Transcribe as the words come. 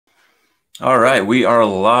All right, we are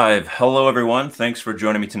live. Hello, everyone. Thanks for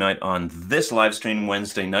joining me tonight on this live stream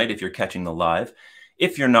Wednesday night. If you're catching the live,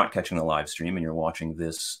 if you're not catching the live stream and you're watching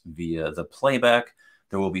this via the playback,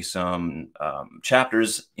 there will be some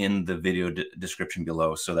chapters in the video description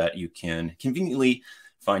below so that you can conveniently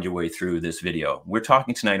find your way through this video. We're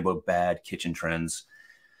talking tonight about bad kitchen trends.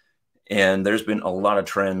 And there's been a lot of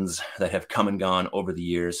trends that have come and gone over the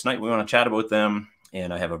years. Tonight, we want to chat about them.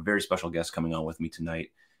 And I have a very special guest coming on with me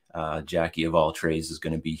tonight. Jackie of all trades is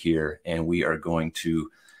going to be here, and we are going to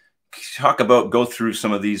go through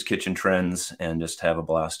some of these kitchen trends and just have a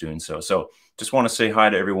blast doing so. So just want to say hi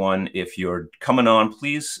to everyone. If you're coming on,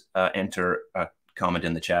 please enter a comment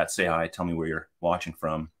in the chat, say hi, tell me where you're watching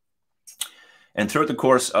from. And throughout the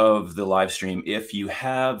course of the live stream, if you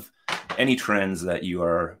have any trends that you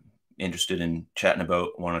are interested in chatting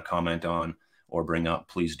about, want to comment on or bring up,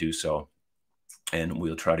 please do so. And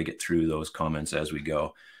we'll try to get through those comments as we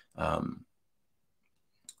go.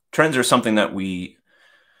 Trends are something that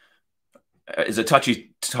is a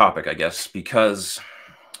touchy topic, I guess, because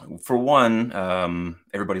for one,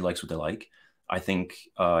 everybody likes what they like. I think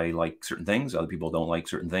I like certain things. Other people don't like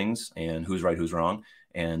certain things, and who's right, who's wrong.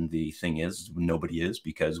 And the thing is, nobody is,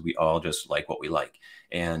 because we all just like what we like.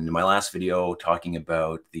 And in my last video talking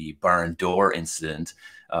about the barn door incident,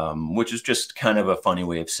 which is just kind of a funny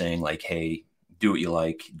way of saying like, hey, do what you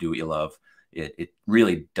like, do what you love. It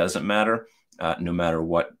really doesn't matter, no matter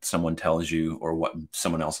what someone tells you or what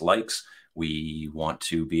someone else likes. We want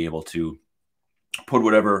to be able to put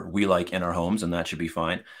whatever we like in our homes, and that should be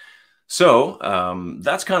fine. So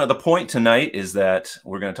that's kind of the point tonight, is that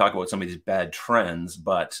we're going to talk about some of these bad trends,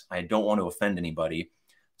 but I don't want to offend anybody.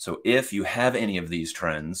 So if you have any of these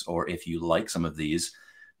trends, or if you like some of these,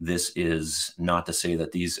 this is not to say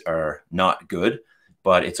that these are not good,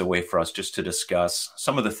 but it's a way for us just to discuss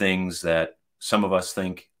some of the things that some of us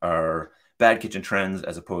think are bad kitchen trends,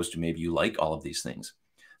 as opposed to maybe you like all of these things.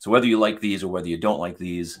 So whether you like these or whether you don't like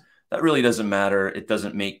these, that really doesn't matter. It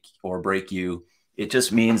doesn't make or break you. It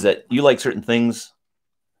just means that you like certain things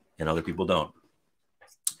and other people don't.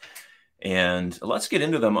 And let's get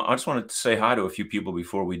into them. I just wanted to say hi to a few people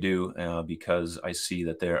before we do, because I see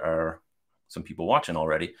that there are some people watching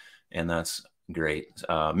already, and that's great.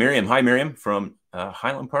 Miriam, hi, Miriam from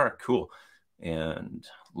Highland Park. Cool. And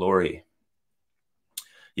Lori.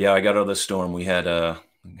 Yeah, I got out of the storm. We had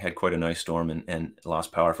quite a nice storm and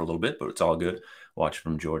lost power for a little bit, but it's all good. Watch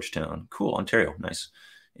from Georgetown. Cool. Ontario. Nice.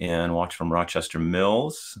 And watch from Rochester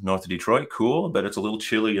Mills, north of Detroit. Cool. But it's a little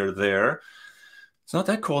chillier there. It's not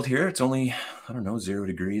that cold here. It's only, I don't know, 0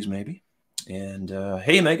 degrees maybe. And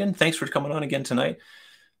hey, Megan, thanks for coming on again tonight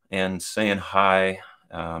and saying hi.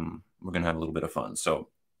 We're going to have a little bit of fun. So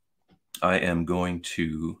I am going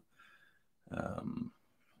to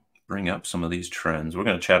bring up some of these trends. We're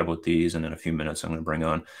going to chat about these, and in a few minutes, I'm going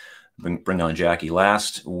to bring on Jackie.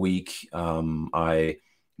 Last week, I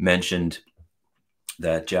mentioned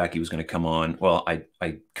that Jackie was going to come on. Well, I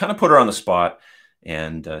kind of put her on the spot,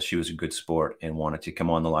 and she was a good sport and wanted to come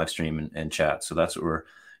on the live stream and chat. So that's what we're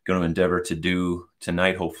going to endeavor to do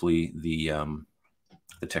tonight. Hopefully, the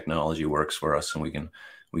technology works for us, and we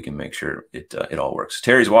can make sure it all works.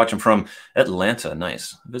 Terry's watching from Atlanta.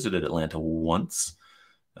 Nice. Visited Atlanta once.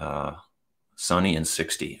 Sunny and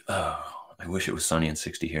 60. Oh, I wish it was sunny and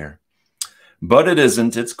 60 here, but it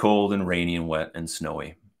isn't. It's cold and rainy and wet and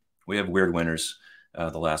snowy. We have weird winters.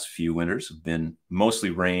 The last few winters have been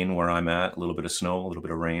mostly rain where I'm at, a little bit of snow, a little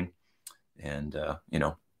bit of rain. And, you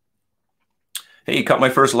know, hey, caught my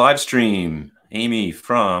first live stream. Amy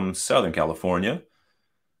from Southern California.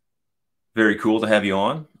 Very cool to have you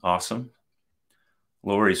on. Awesome.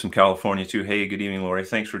 Lori's from California too. Hey, good evening, Lori.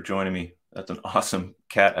 Thanks for joining me. That's an awesome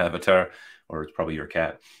cat avatar, or it's probably your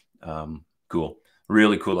cat. Cool.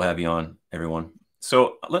 Really cool to have you on, everyone.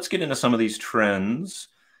 So let's get into some of these trends.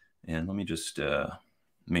 And let me just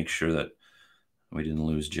make sure that we didn't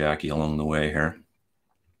lose Jackie along the way here.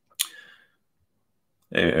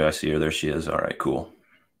 Hey, I see her. There she is. All right, cool.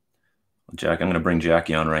 Jack, I'm going to bring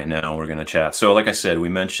Jackie on right now. We're going to chat. So like I said, we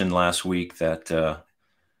mentioned last week that I'd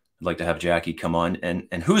like to have Jackie come on.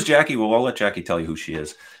 And who's Jackie? Well, I'll let Jackie tell you who she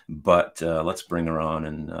is. But let's bring her on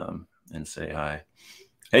and say hi.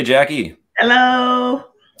 Hey, Jackie. Hello.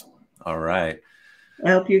 All right.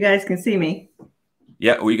 I hope you guys can see me.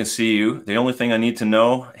 Yeah, we can see you. The only thing I need to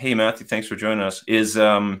know, hey, Matthew, thanks for joining us, is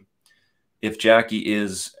if Jackie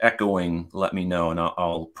is echoing, let me know, and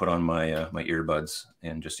I'll put on my my earbuds,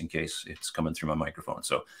 and just in case it's coming through my microphone.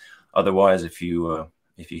 So otherwise, if you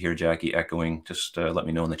hear Jackie echoing, just let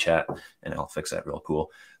me know in the chat, and I'll fix that real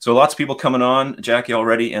cool. So lots of people coming on, Jackie,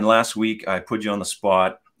 already. And last week, I put you on the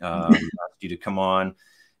spot, asked you to come on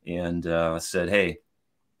and said, "Hey,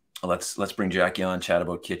 let's bring Jackie on, chat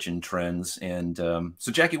about kitchen trends." And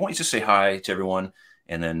so, Jackie, why don't you just say hi to everyone,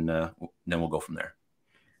 and then we'll go from there.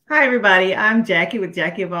 Hi, everybody. I'm Jackie with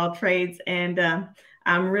Jackie of All Trades, and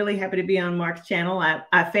I'm really happy to be on Mark's channel. I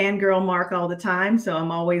fangirl Mark all the time, so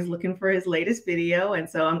I'm always looking for his latest video, and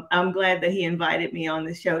so I'm glad that he invited me on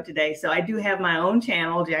the show today. So I do have my own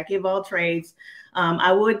channel, Jackie of All Trades.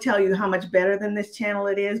 I would tell you how much better than this channel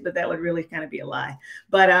it is, but that would really kind of be a lie.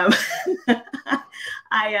 But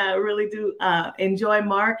I really do enjoy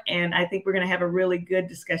Mark, and I think we're going to have a really good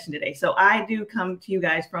discussion today. So I do come to you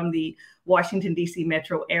guys from the Washington, D.C.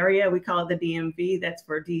 metro area. We call it the DMV. That's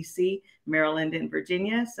for D.C., Maryland, and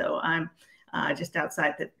Virginia. So I'm just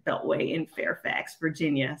outside the Beltway in Fairfax,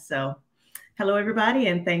 Virginia. So hello, everybody,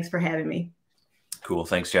 and thanks for having me. Cool.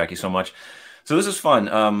 Thanks, Jackie, so much. So this is fun.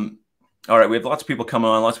 All right, we have lots of people coming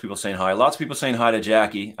on, lots of people saying hi. Lots of people saying hi to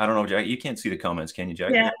Jackie. I don't know, Jackie, you can't see the comments, can you,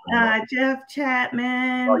 Jackie? Yeah, Jeff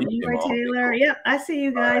Chapman, Roy Taylor. Yep, I see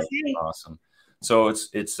you guys. Right. Hey. Awesome. So it's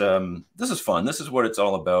this is fun. This is what it's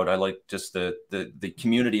all about. I like just the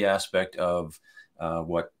community aspect of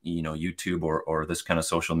what YouTube or this kind of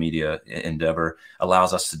social media endeavor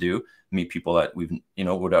allows us to do. Meet people that we've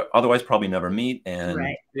would otherwise probably never meet, and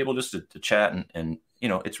be able just to chat and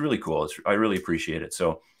it's really cool. I really appreciate it.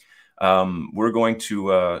 So we're going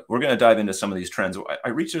to dive into some of these trends. I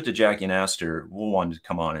reached out to Jackie and asked her who wanted to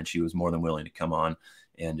come on, and she was more than willing to come on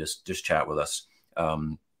and just chat with us.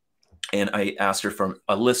 And I asked her for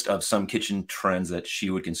a list of some kitchen trends that she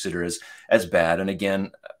would consider as bad. And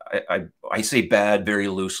again, I say bad very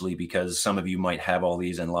loosely because some of you might have all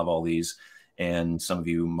these and love all these, and some of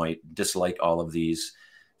you might dislike all of these.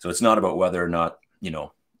 So it's not about whether or not,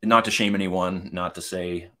 not to shame anyone, not to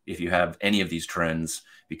say if you have any of these trends,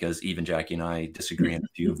 because even Jackie and I disagree on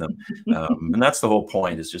a few of them. And that's the whole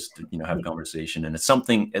point, is just to, have a conversation. And it's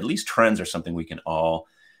something, at least trends are something we can all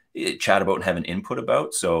chat about and have an input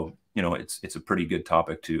about. So, it's a pretty good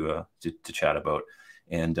topic to chat about.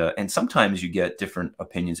 And sometimes you get different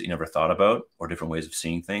opinions that you never thought about, or different ways of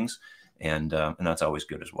seeing things. And that's always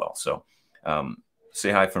good as well. So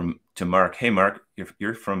say hi to Mark. Hey, Mark,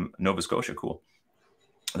 you're from Nova Scotia. Cool.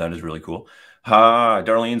 That is really cool. Hi,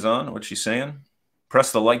 Darlene's on. What's she saying?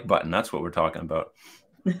 Press the like button. That's what we're talking about.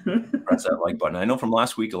 Press that like button. I know from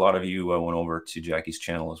last week, a lot of you went over to Jackie's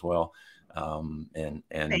channel as well. And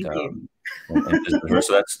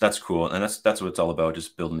so that's cool. And that's what it's all about,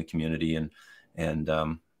 just building the community. And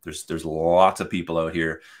there's lots of people out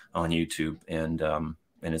here on YouTube, and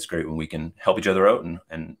it's great when we can help each other out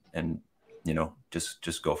and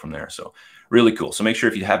just go from there. So really cool. So make sure,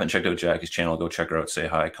 if you haven't checked out Jackie's channel, go check her out, say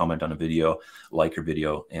hi, comment on a video, like her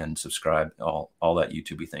video, and subscribe, all that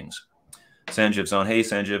YouTube-y things. Sanjiv's on. Hey,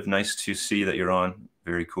 Sanjiv, nice to see that you're on.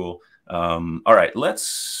 Very cool. All right,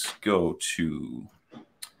 let's go to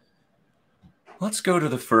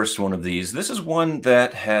the first one of these. This is one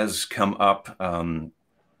that has come up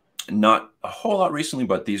not a whole lot recently,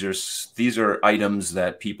 but these are items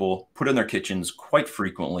that people put in their kitchens quite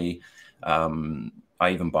frequently. I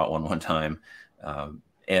even bought one time,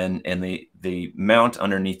 and they mount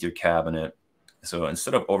underneath your cabinet. So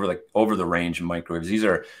instead of over the range microwaves, these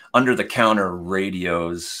are under the counter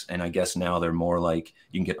radios, and I guess now they're more like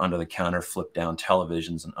you can get under the counter flip down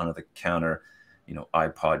televisions and under the counter,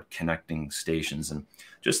 iPod connecting stations, and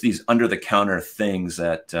just these under the counter things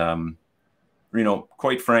that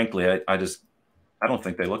quite frankly, I don't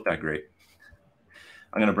think they look that great.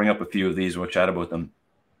 I'm going to bring up a few of these. We'll chat about them.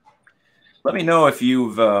 Let me know if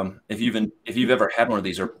you've ever had one of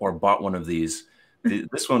these or bought one of these.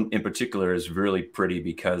 This one in particular is really pretty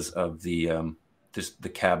because of the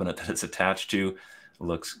cabinet that it's attached to. It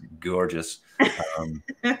looks gorgeous.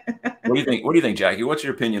 What do you think? What do you think, Jackie? What's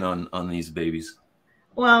your opinion on these babies?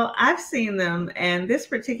 Well, I've seen them, and this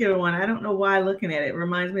particular one, I don't know why looking at it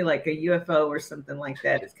reminds me like a UFO or something like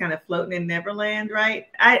that. It's kind of floating in Neverland, right?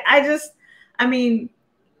 I mean,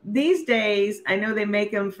 these days, I know they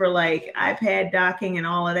make them for like iPad docking and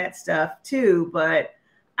all of that stuff too, but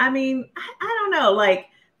I mean, I don't know. Like,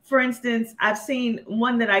 for instance, I've seen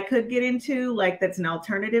one that I could get into, like that's an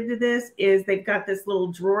alternative to this, is they've got this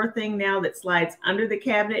little drawer thing now that slides under the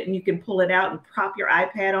cabinet, and you can pull it out and prop your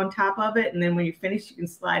iPad on top of it. And then when you finish, you can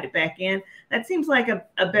slide it back in. That seems like a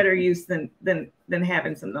better use than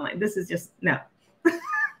having something like this. Is just no.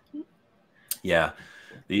 Yeah,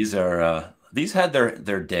 these had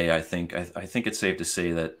their day. I think it's safe to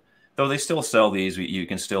say that though they still sell these, you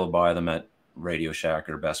can still buy them at Radio Shack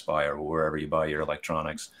or Best Buy or wherever you buy your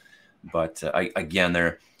electronics. But again,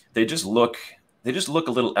 they just look a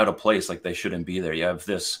little out of place, like they shouldn't be there. You have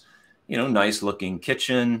this, nice looking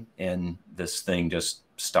kitchen, and this thing just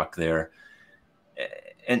stuck there.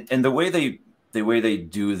 And the way they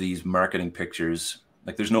do these marketing pictures,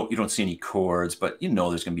 like you don't see any cords, but there's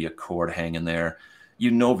going to be a cord hanging there.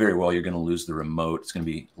 Very well you're going to lose the remote. It's going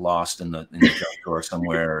to be lost in the junk drawer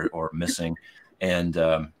somewhere or missing. And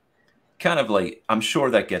kind of like, I'm sure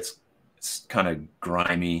that gets kind of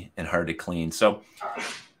grimy and hard to clean. So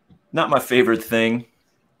not my favorite thing.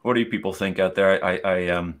 What do you people think out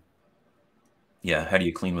there? Yeah, how do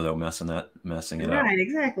you clean without messing it up? Right,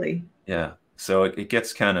 exactly. Yeah. So it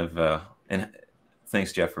gets kind of, and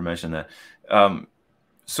thanks, Jeff, for mentioning that.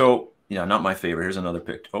 So yeah, not my favorite. Here's another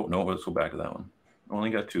pic. Oh no, let's go back to that one. Only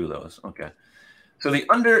got 2 of those. Okay. So the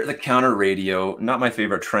under-the-counter radio, not my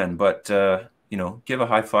favorite trend, but give a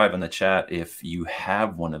high five in the chat if you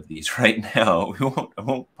have one of these right now. I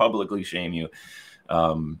won't publicly shame you.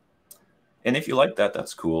 And if you like that,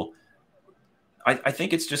 that's cool. I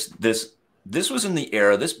think it's just this. This was in the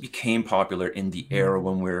era. This became popular in the era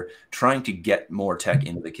when we're trying to get more tech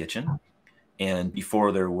into the kitchen, and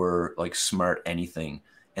before there were like smart anything.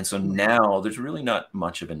 And so now there's really not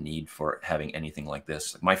much of a need for having anything like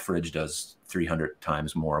this. My fridge does 300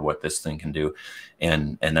 times more what this thing can do.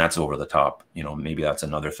 And that's over the top. Maybe that's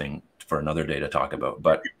another thing for another day to talk about.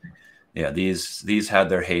 But yeah, these had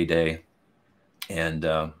their heyday. And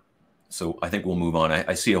so I think we'll move on.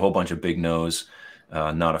 I see a whole bunch of big no's.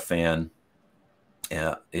 Not a fan.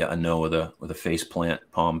 Yeah, a no with a face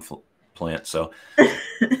palm plant. So,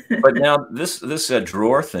 but now this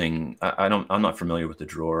drawer thing, I'm not familiar with the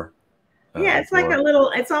drawer. Yeah, it's like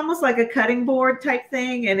it's almost like a cutting board type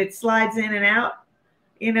thing, and it slides in and out,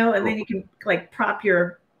 and then you can like prop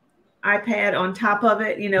your iPad on top of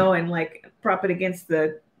it, and like prop it against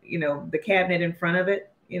the cabinet in front of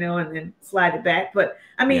it, and then slide it back. But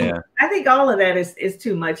I mean, yeah. I think all of that is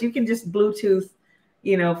too much. You can just Bluetooth,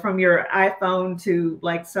 from your iPhone to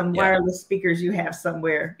like some wireless speakers you have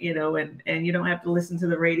somewhere, and you don't have to listen to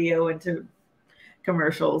the radio and to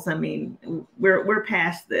commercials. I mean, we're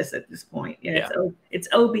past this at this point. It's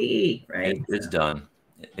OBE, right? It's done.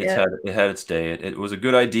 It had its day. It was a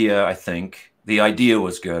good idea. I think the idea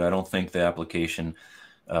was good. I don't think the application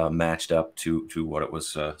matched up to what it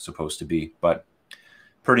was supposed to be, but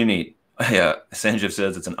pretty neat. Yeah, Sanjeev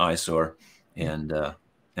says it's an eyesore, and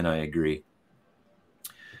I agree.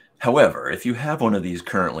 However, if you have one of these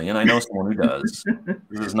currently, and I know someone who does,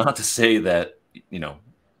 this is not to say that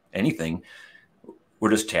anything.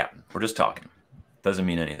 We're just chatting. We're just talking. Doesn't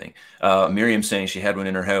mean anything. Miriam saying she had one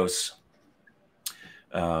in her house.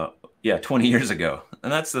 20 years ago.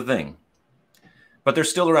 And that's the thing. But they're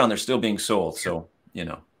still around. They're still being sold. So,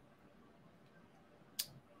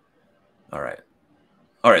 All right.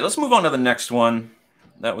 Let's move on to the next one.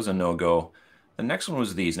 That was a no-go. The next one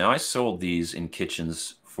was these. Now, I sold these in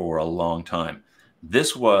kitchens for a long time.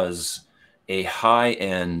 This was a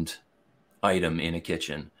high-end item in a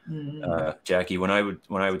kitchen. Jackie, when I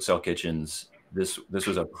would sell kitchens, this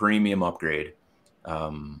was a premium upgrade.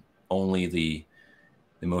 Only the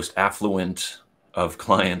most affluent of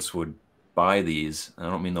clients would buy these. I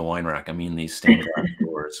don't mean the wine rack. I mean these stained glass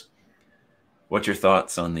doors. What's your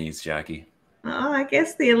thoughts on these, Jackie? I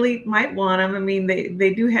guess the elite might want them. I mean,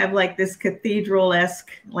 they do have like this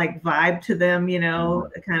cathedral-esque like vibe to them,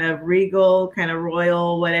 kind of regal, kind of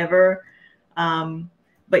royal, whatever.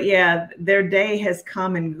 But yeah, their day has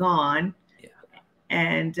come and gone. Yeah.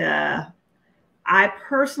 And I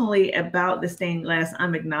personally, about the stained glass,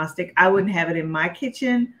 I'm agnostic. I wouldn't have it in my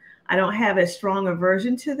kitchen. I don't have as strong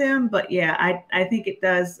aversion to them, but yeah, I think it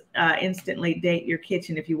does instantly date your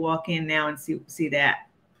kitchen if you walk in now and see that.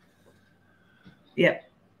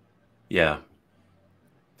 Yep. Yeah.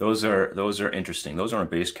 Those are interesting. Those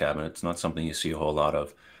aren't base cabinets. Not something you see a whole lot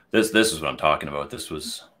of. This is what I'm talking about. This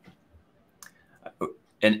was.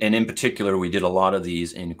 And in particular, we did a lot of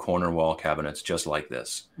these in corner wall cabinets, just like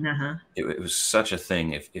this. Uh-huh. It was such a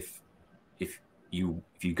thing. If you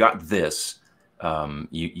got this,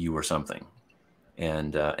 you were something.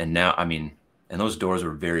 And now, I mean, and those doors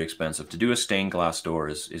were very expensive. To do a stained glass door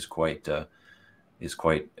is quite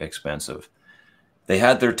expensive. They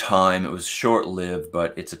had their time. It was short-lived,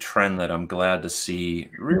 but it's a trend that I'm glad to see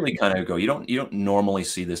really kind of go. You don't normally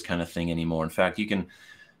see this kind of thing anymore. In fact, you can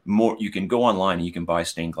go online and you can buy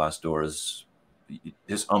stained glass doors.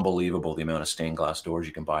 It's unbelievable the amount of stained glass doors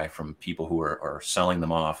you can buy from people who are selling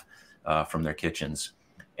them off from their kitchens.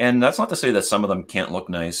 And that's not to say that some of them can't look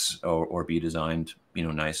nice or be designed,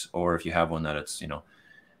 nice, or if you have one that it's,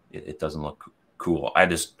 it doesn't look cool. I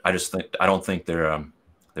don't think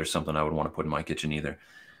there's something I would want to put in my kitchen either.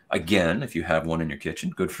 Again, if you have one in your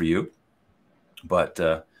kitchen, good for you.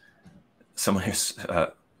 But someone here,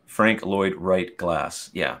 Frank Lloyd Wright glass.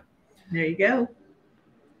 Yeah. There you go.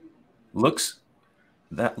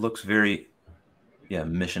 That looks very, yeah,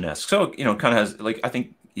 mission-esque. So, you know, kind of has, like, I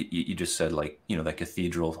think you just said, like, you know, that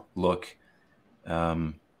cathedral look.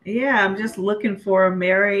 Yeah, I'm just looking for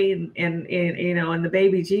Mary and you know, and the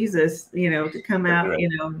baby Jesus, you know, to come out, Right. you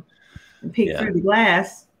know, and peek Yeah. through the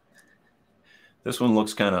glass. This one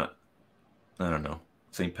looks kind of, I don't know,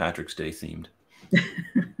 St. Patrick's Day themed.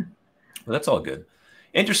 But that's all good.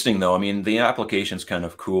 Interesting, though. I mean, the application's kind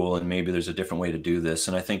of cool, and maybe there's a different way to do this.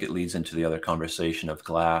 And I think it leads into the other conversation of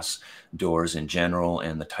glass doors in general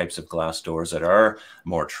and the types of glass doors that are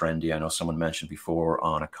more trendy. I know someone mentioned before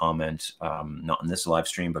on a comment, not in this live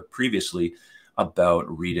stream, but previously, about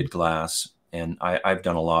reeded glass. And I've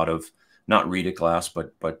done a lot of not reeded glass,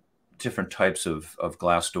 but different types of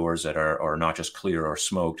glass doors that are not just clear or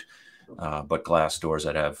smoked, but glass doors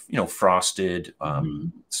that have, you know, frosted,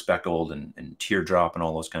 speckled, and teardrop, and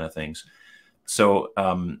all those kind of things. So,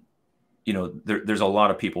 you know, there's a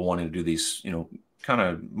lot of people wanting to do these, you know, kind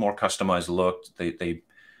of more customized look.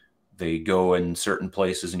 They go in certain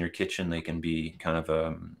places in your kitchen. They can be kind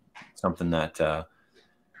of something that,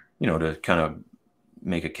 you know, to kind of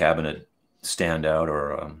make a cabinet stand out,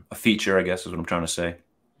 or a feature, I guess is what I'm trying to say.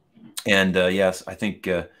 And yes, I think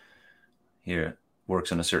here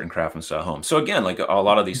works in a certain craftsman style home. So again, like a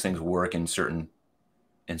lot of these things work in certain,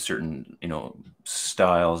 you know,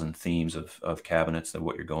 styles and themes of cabinets, of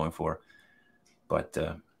what you're going for. But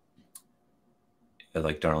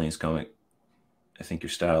like Darlene's comment, I think your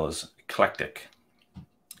style is eclectic.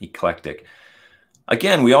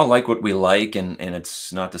 Again, we all like what we like, and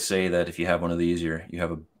it's not to say that if you have one of these, you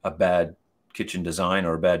have a bad kitchen design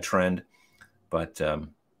or a bad trend, but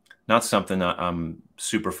not something that I'm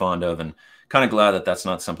super fond of, and kind of glad that that's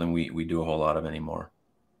not something we do a whole lot of anymore.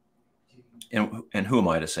 And who am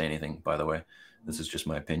I to say anything, by the way? This is just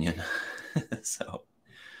my opinion. So,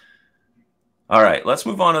 all right, let's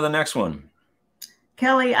move on to the next one.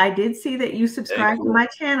 Kelly, I did see that you subscribed to my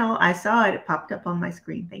channel. I saw it. It popped up on my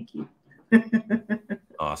screen. Thank you.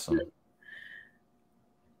 Awesome.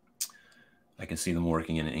 I can see them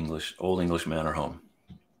working in an old English manor home.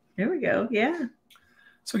 There we go. Yeah.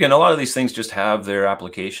 So again, a lot of these things just have their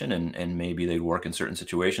application, and maybe they'd work in certain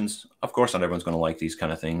situations. Of course, not everyone's going to like these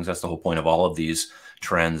kind of things. That's the whole point of all of these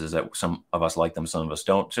trends, is that some of us like them, some of us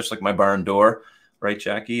don't. Just like my barn door, right,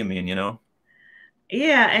 Jackie? I mean, you know.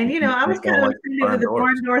 Yeah, and you know, I was kind of offended with the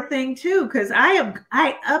barn door thing too, because I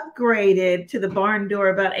upgraded to the barn door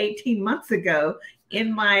about 18 months ago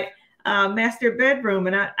in my master bedroom,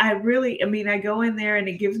 and I really, I mean, I go in there and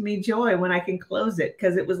it gives me joy when I can close it,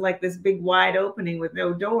 because it was like this big wide opening with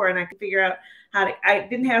no door, and I could figure out how to. I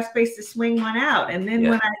didn't have space to swing one out, and then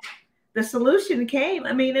when the solution came,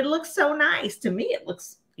 I mean, it looks so nice to me. It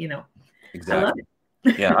looks, you know, exactly. I love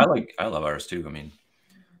it. Yeah, I love ours too. I mean,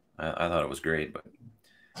 I thought it was great, but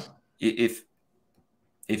if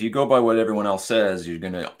you go by what everyone else says, you're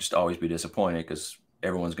going to just always be disappointed, because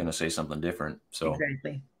everyone's going to say something different. So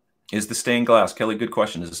exactly. Is the stained glass, Kelly, good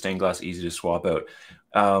question. Is the stained glass easy to swap out?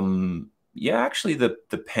 Yeah, actually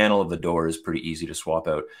the panel of the door is pretty easy to swap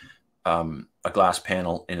out. A glass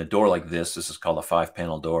panel in a door like this is called a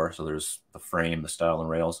 5-panel door. So there's the frame, the stile, and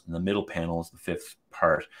rails, and the middle panel is the 5th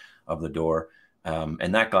part of the door.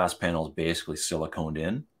 And that glass panel is basically siliconed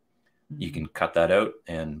in. You can cut that out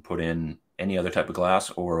and put in any other type of glass,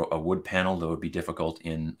 or a wood panel that would be difficult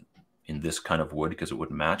in this kind of wood because it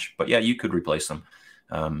wouldn't match. But yeah, you could replace them.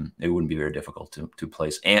 It wouldn't be very difficult to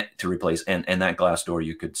replace, and that glass door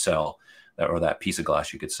you could sell, or that piece of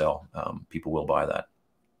glass you could sell. People will buy that.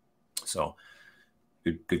 So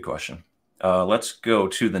good question. Let's go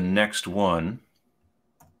to the next one.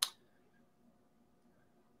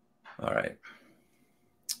 All right.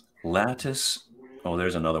 Lattice. Oh,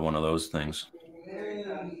 there's another one of those things.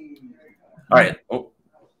 All right. Oh,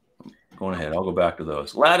 going ahead. I'll go back to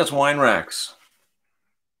those. Lattice wine racks.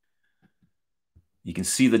 You can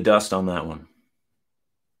see the dust on that one.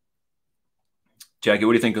 Jackie,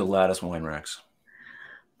 what do you think of the lattice wine racks?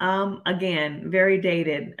 Again, very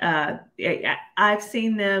dated. I've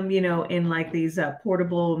seen them, you know, in like these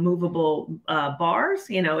portable, movable bars.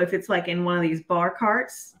 You know, if it's like in one of these bar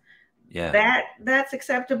carts, yeah, that's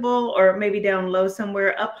acceptable. Or maybe down low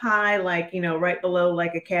somewhere. Up high, like, you know, right below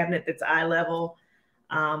like a cabinet that's eye level.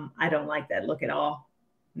 I don't like that look at all.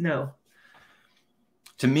 No.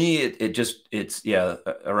 To me, it's yeah,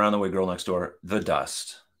 around the way girl next door, the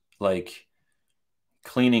dust. Like,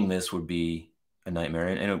 cleaning this would be a nightmare,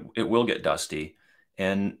 and it will get dusty.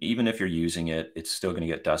 And even if you're using it, it's still going to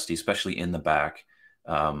get dusty, especially in the back.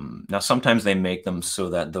 Now, sometimes they make them so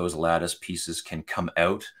that those lattice pieces can come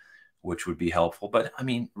out which would be helpful. But I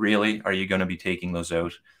mean, really, are you going to be taking those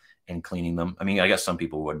out and cleaning them? I mean, I guess some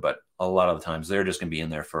people would, but a lot of the times they're just going to be in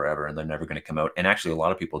there forever and they're never going to come out. And actually, a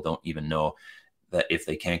lot of people don't even know that if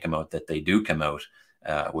they can't come out, that they do come out,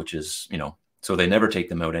 which is, you know, so they never take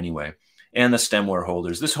them out anyway. And the stemware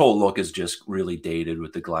holders, this whole look is just really dated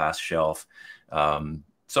with the glass shelf.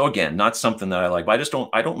 So again, not something that I like, but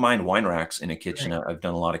I don't mind wine racks in a kitchen. Right. I've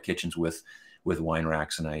done a lot of kitchens with wine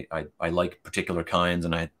racks, and I like particular kinds,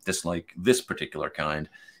 and I dislike this particular kind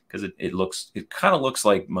because it kind of looks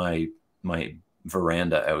like my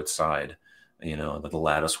veranda outside, you know, the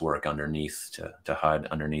lattice work underneath to hide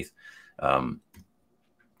underneath.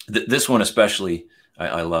 This one especially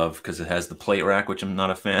I love because it has the plate rack, which I'm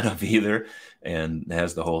not a fan of either, and it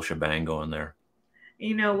has the whole shebang going there.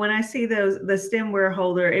 You know, when I see the stemware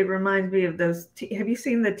holder, it reminds me of those. Have you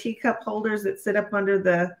seen the teacup holders that sit up under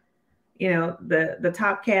the, you know, the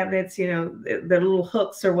top cabinets? You know, the little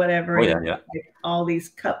hooks or whatever. Oh yeah, yeah. All these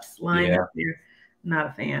cups lined up there. Not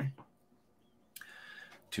a fan.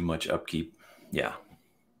 Too much upkeep. Yeah.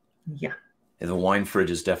 Yeah. The wine fridge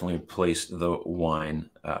has definitely replaced the wine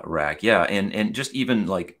rack. Yeah, and just even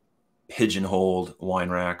like pigeonholed wine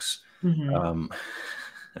racks. Mm-hmm.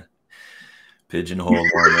 Pigeonholed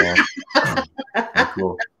wine rack.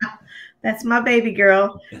 Cool. That's my baby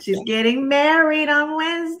girl. She's getting married on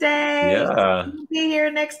Wednesday. Yeah. She'll be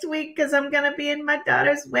here next week because I'm going to be in my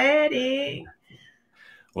daughter's wedding.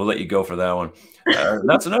 We'll let you go for that one.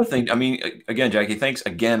 That's another thing. I mean, again, Jackie, thanks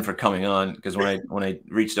again for coming on. Because when I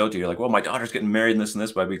reached out to you, you're like, well, my daughter's getting married and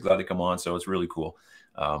this, but I'd be glad to come on. So it's really cool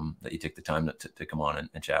that you take the time to come on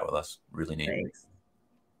and chat with us. Really neat.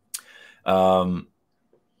 Thanks.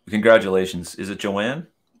 Congratulations. Is it Joanne?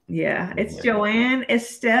 Yeah, it's Joanne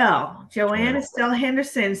Estelle. Joanne Estelle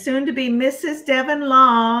Henderson, soon to be Mrs. Devon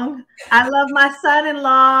Long. I love my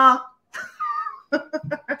son-in-law.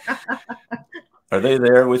 Are they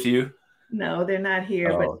there with you? No, they're not here,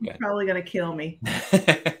 but he's probably going to kill me.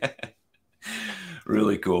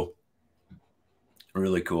 Really cool.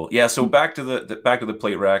 Really cool. Yeah. So back to the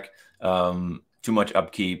plate rack. Too much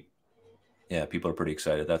upkeep. Yeah, people are pretty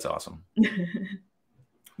excited. That's awesome.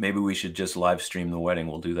 Maybe we should just live stream the wedding.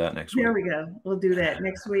 We'll do that next week. There we go. We'll do that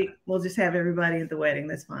next week. We'll just have everybody at the wedding.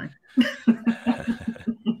 That's fine.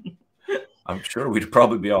 I'm sure we'd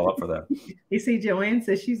probably be all up for that. You see, Joanne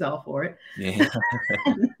says she's all for it. Yeah.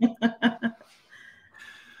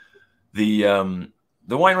 The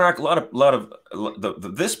wine rack, a lot of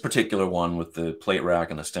this particular one with the plate rack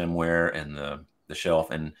and the stemware and the shelf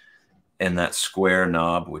and that square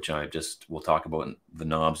knob, which we'll talk about the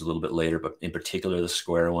knobs a little bit later, but in particular the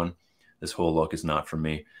square one, this whole look is not for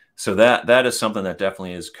me. So that is something that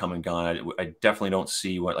definitely is come and gone. I definitely don't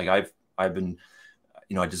see what, like I've been,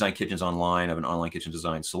 you know, I design kitchens online. I have an online kitchen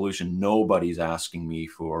design solution. Nobody's asking me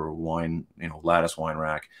for wine, you know, lattice wine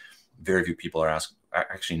rack. Very few people are asking.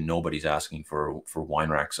 Actually, nobody's asking for wine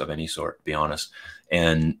racks of any sort, to be honest.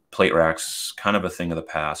 And plate racks, kind of a thing of the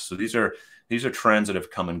past. So these are trends that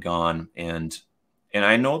have come and gone. And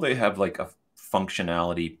I know they have like a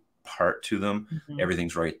functionality part to them. Mm-hmm.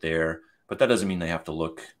 Everything's right there, but that doesn't mean they have to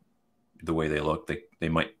look the way they look. They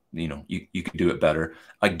might. You know, you could do it better.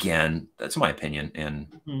 Again, that's my opinion,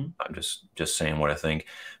 and I'm just saying what I think.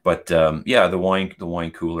 But yeah, the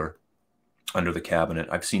wine cooler under the cabinet.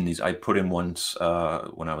 I've seen these. I put in once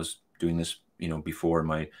when I was doing this, you know, before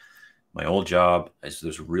my old job.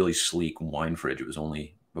 There's a really sleek wine fridge. It was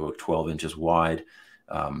only about 12 inches wide.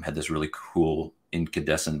 Had this really cool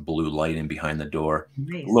incandescent blue light in behind the door.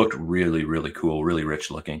 Nice. Looked really, really cool, really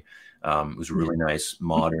rich looking. It was really nice,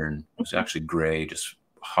 modern. It was actually gray, just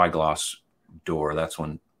high gloss door. That's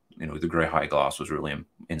when, you know, the gray high gloss was really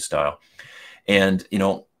in style, and you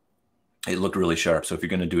know, it looked really sharp. So if you're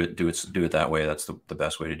going to do it that way. That's the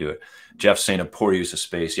best way to do it. Jeff's saying a poor use of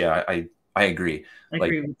space. Yeah, I agree. I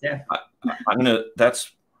agree with Jeff.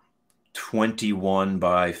 That's 21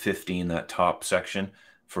 by 15. That top section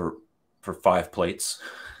for 5 plates,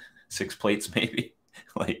 6 plates maybe.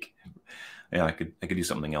 Like, yeah, I could do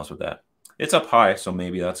something else with that. It's up high, so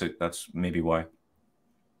maybe that's maybe why.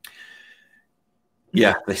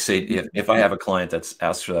 Yeah, they say if I have a client that's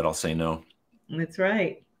asked for that, I'll say no. That's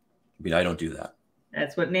right. But I don't do that.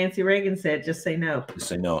 That's what Nancy Reagan said. Just say no. Just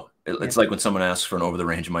say no. It's like when someone asks for an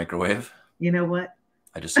over-the-range microwave. You know what?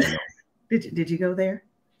 I just say no. Did you go there?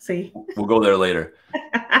 See? We'll go there later.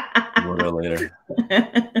 We'll go there later.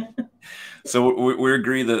 So we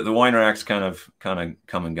agree that the wine rack's kind of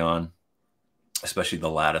come and gone, especially the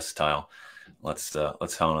lattice tile. Let's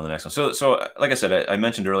hone on the next one. So like I said, I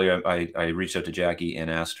mentioned earlier, I reached out to Jackie and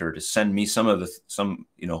asked her to send me some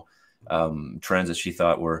you know, trends that she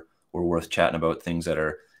thought were worth chatting about, things that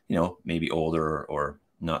are you know, maybe older or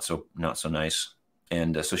not so nice.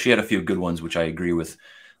 And so she had a few good ones, which I agree with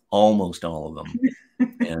almost all of them.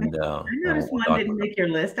 And I noticed one didn't make your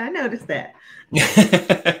list. I noticed that.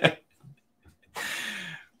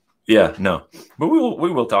 Yeah, no, but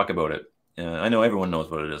we will talk about it. I know everyone knows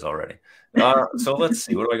what it is already. So let's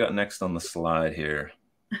see, what do I got next on the slide here?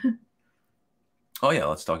 Oh yeah,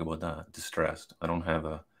 let's talk about that. Distressed. I don't have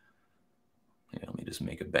a. Yeah, let me just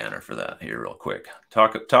make a banner for that here real quick.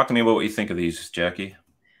 Talk to me about what you think of these, Jackie.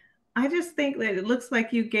 I just think that it looks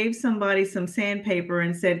like you gave somebody some sandpaper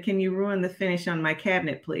and said, "Can you ruin the finish on my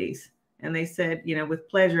cabinet, please?" And they said, you know, with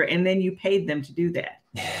pleasure. And then you paid them to do that.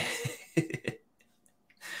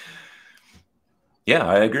 Yeah,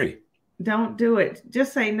 I agree. Don't do it.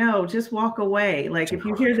 Just say no. Just walk away. Like if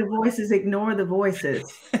you hear the voices, ignore the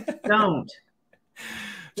voices. Don't.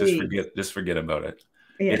 Just forget about it.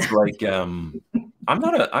 Yeah. It's like I'm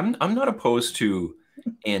not opposed to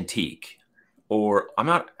antique, or I'm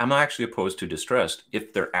not actually opposed to distressed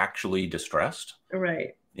if they're actually distressed.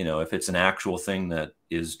 Right. You know, if it's an actual thing that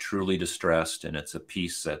is truly distressed and it's a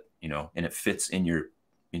piece that, you know, and it fits in your,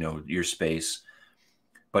 you know, your space.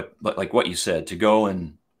 But like what you said, to go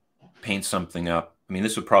and paint something up, I mean,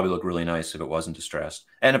 this would probably look really nice if it wasn't distressed.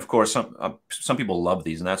 And of course, some people love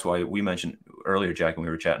these, and that's why we mentioned earlier, Jack, when we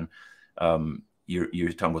were chatting,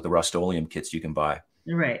 you're talking about the Rust-Oleum kits you can buy,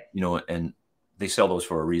 right? You know, and they sell those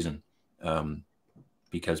for a reason,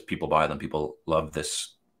 because people buy them. People love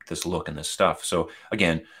this look and this stuff. So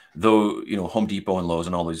again, though, you know, Home Depot and Lowe's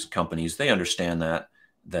and all these companies, they understand that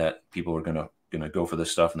people are gonna go for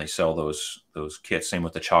this stuff, and they sell those kits. Same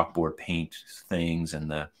with the chalkboard paint things and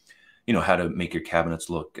the, you know, how to make your cabinets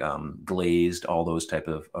look glazed, all those type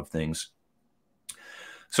of things.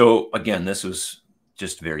 So again, this was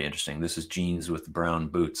just very interesting. This is jeans with brown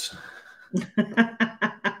boots.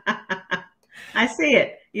 I see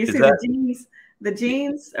it. You see the jeans. The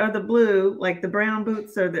jeans are the blue, like the brown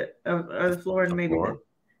boots are the floor, and maybe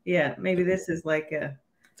maybe this is like the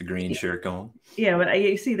green shirt going. Yeah, but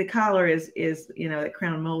you see the collar is you know, the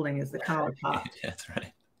crown molding is the collar top. That's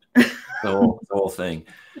right. The whole thing.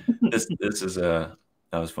 This is that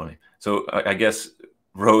was funny. So I guess,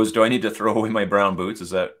 Rose, do I need to throw away my brown boots? Is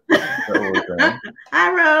that Hi,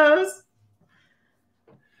 Rose.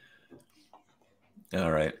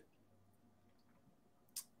 All right.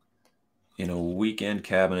 You know, weekend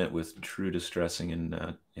cabinet with true distressing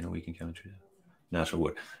and you know, weekend cabinet natural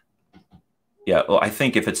wood. Yeah, well, I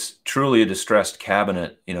think if it's truly a distressed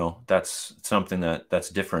cabinet, you know, that's something that's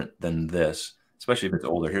different than this, especially if it's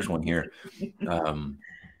older. Here's one here.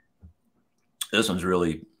 This one's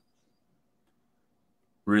really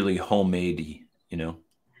homemade-y, you know.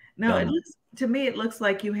 No, it looks, to me, it looks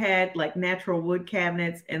like you had like natural wood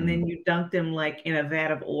cabinets, and then you dunked them like in a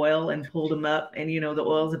vat of oil and pulled them up, and you know the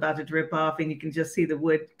oil's about to drip off, and you can just see the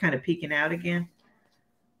wood kind of peeking out again.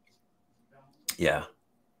 Yeah.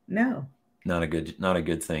 No. Not a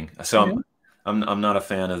good thing. So I'm not a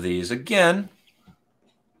fan of these. Again,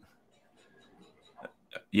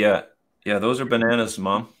 yeah, those are bananas,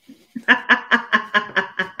 Mom. I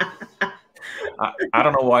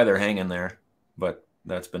don't know why they're hanging there, but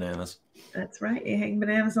that's bananas. That's right. You hang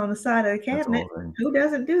bananas on the side of the cabinet. Who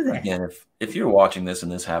doesn't do that? Again, if you're watching this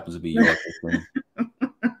and this happens to be your thing,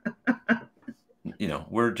 you know,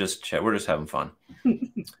 we're just having fun,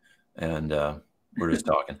 and we're just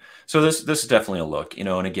talking. So this is definitely a look, you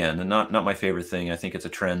know. And again, not my favorite thing. I think it's a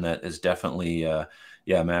trend that is definitely,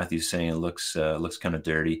 yeah. Matthew's saying it looks kind of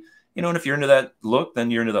dirty, you know. And if you're into that look, then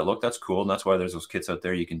you're into that look. That's cool, and that's why there's those kits out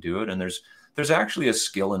there. You can do it, and there's actually a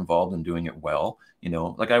skill involved in doing it well. You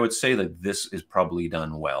know, like I would say that this is probably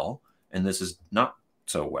done well, and this is not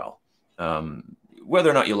so well.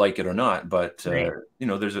 Whether or not you like it or not, but you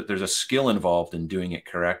know, there's a skill involved in doing it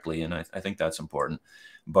correctly, and I think that's important.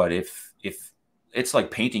 But if it's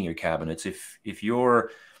like painting your cabinets, if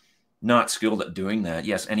you're not skilled at doing that,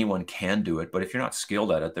 yes, anyone can do it, but if you're not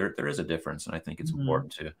skilled at it, there is a difference, and I think it's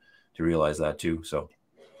important to realize that too. So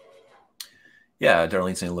yeah,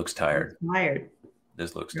 Darlene's saying it looks tired.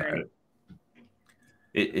 This looks tired.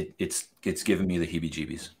 It's giving me the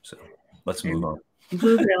heebie-jeebies. So let's move on.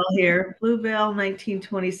 Bluebell here. Bluebell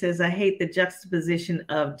 1920 says, I hate the juxtaposition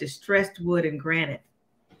of distressed wood and granite.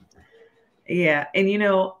 Yeah. And, you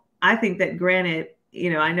know, I think that granite,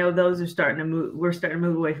 you know, I know those are starting to move. We're starting to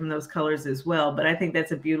move away from those colors as well. But I think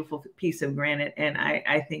that's a beautiful piece of granite. And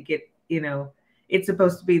I think it, you know, it's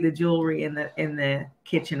supposed to be the jewelry in the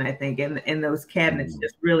kitchen, I think. And those cabinets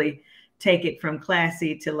just really take it from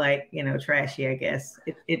classy to, like, you know, trashy, I guess.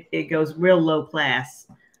 It goes real low class.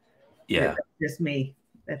 Yeah. That's just me.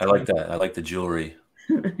 I like that. I like the jewelry.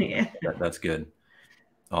 Yeah. That's good.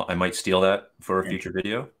 I might steal that for a future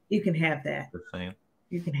video. You can have that.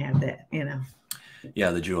 You can have that, you know.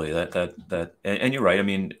 Yeah, the Julie, and you're right. I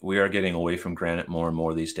mean, we are getting away from granite more and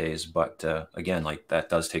more these days, but again, like that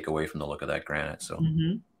does take away from the look of that granite. So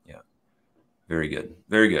yeah, very good.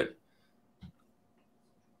 Very good.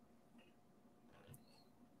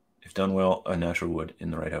 If done well, a natural wood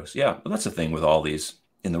in the right house. Yeah, but that's the thing with all these.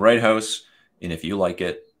 In the right house, and if you like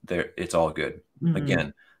it, it's all good.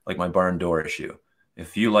 Again, like my barn door issue.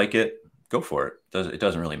 If you like it, go for it. It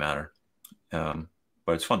doesn't really matter. But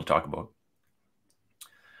it's fun to talk about.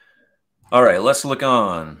 All right, let's look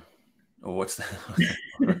on. Oh, what's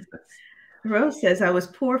that? Rose says, I was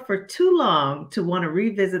poor for too long to want to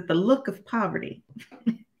revisit the look of poverty.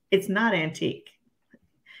 It's not antique.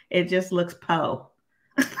 It just looks po.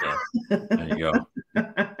 Yeah, there you go.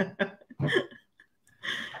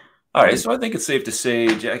 All right, so I think it's safe to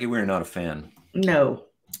say, Jackie, we're not a fan. No.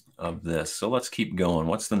 Of this. So let's keep going.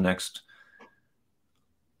 What's the next?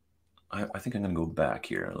 I think I'm going to go back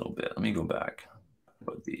here a little bit. Let me go back.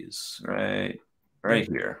 Put these right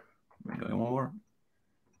here. Let me go one more.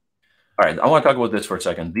 All right, I want to talk about this for a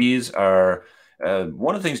second. These are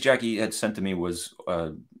one of the things Jackie had sent to me was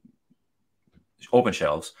open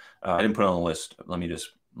shelves. I didn't put it on the list. Let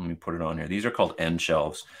me put it on here. These are called end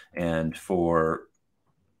shelves, and for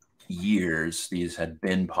years these had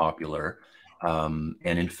been popular. And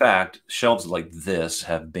in fact, shelves like this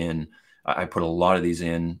have been. I put a lot of these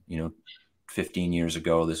in, 15 years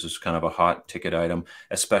ago. This was kind of a hot ticket item,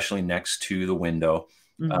 especially next to the window,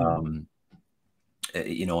 on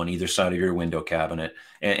either side of your window cabinet.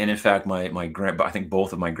 And in fact, I think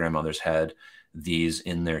both of my grandmothers had these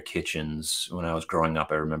in their kitchens when I was growing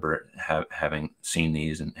up. I remember having seen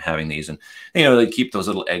these and having these, and they keep those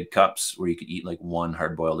little egg cups where you could eat like one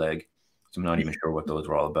hard-boiled egg. So I'm not even sure what those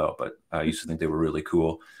were all about, but I used to think they were really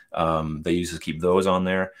cool. They used to keep those on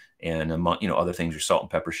there, and other things, your salt and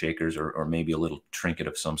pepper shakers, or maybe a little trinket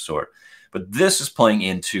of some sort. But this is playing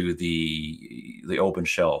into the open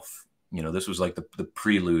shelf. This was like the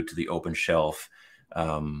prelude to the open shelf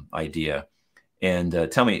idea. And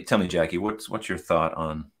tell me, Jackie, what's your thought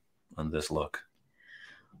on this look?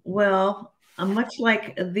 Well, much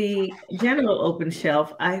like the general open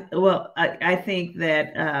shelf, I think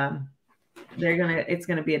that it's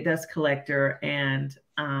gonna be a dust collector, and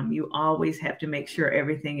you always have to make sure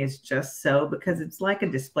everything is just so, because it's like a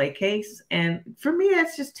display case. And for me,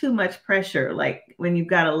 that's just too much pressure. Like when you've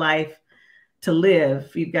got a life to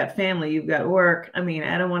live, you've got family, you've got work. I mean,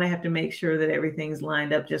 I don't want to have to make sure that everything's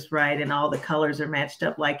lined up just right and all the colors are matched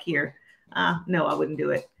up like here. No, I wouldn't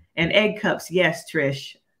do it. And egg cups, yes,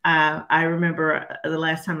 Trish. I remember the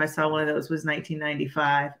last time I saw one of those was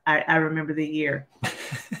 1995. I remember the year.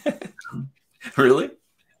 Really?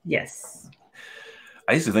 Yes.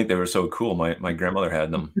 I used to think they were so cool. My grandmother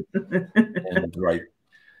had them, and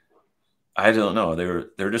I don't know, they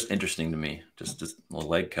were just interesting to me. Just a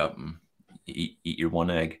little egg cup, and eat your one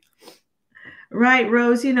egg. Right,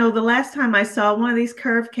 Rose. The last time I saw one of these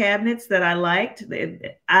curved cabinets that I liked,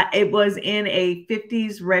 it was in a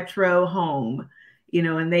 50s retro home,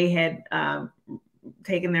 and they had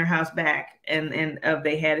taken their house back, and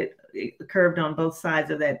they had it curved on both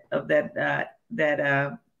sides of the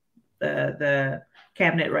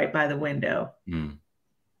cabinet right by the window.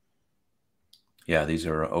 Yeah, these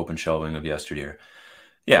are open shelving of yesteryear.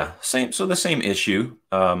 Yeah, same. So the same issue,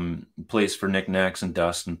 place for knickknacks and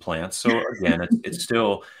dust and plants. So again, it's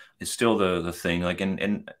still the thing. Like,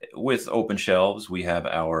 and with open shelves, we have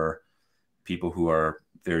our people who are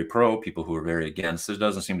very pro, people who are very against. There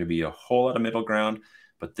doesn't seem to be a whole lot of middle ground,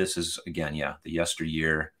 but this is, again, yeah, the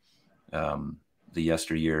yesteryear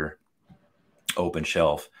open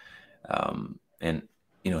shelf. And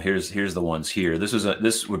here's the ones here.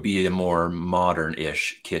 This would be a more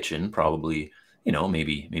modern-ish kitchen, probably,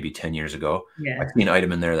 maybe 10 years ago. Yeah. I see an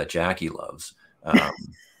item in there that Jackie loves. But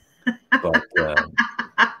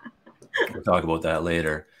we'll talk about that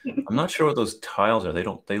later. I'm not sure what those tiles are. They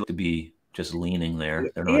look to be just leaning there.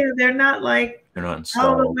 They're not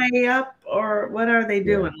installed all the way up, or what are they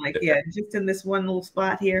doing? Just in this one little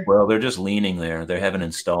spot here. Well, they're just leaning there. They haven't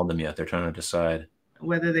installed them yet. They're trying to decide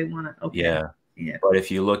whether they want to. Okay. Yeah. But if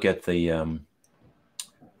you look at the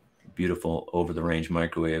beautiful over-the-range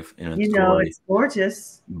microwave, it's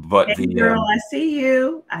gorgeous. But hey, girl, I see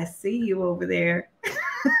you over there.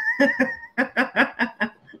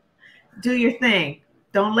 Do your thing.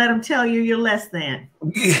 Don't let them tell you you're less than.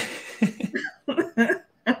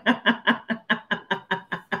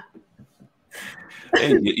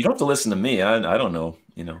 Hey, you don't have to listen to me. I don't know.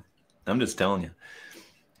 I'm just telling you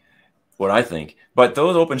what I think. But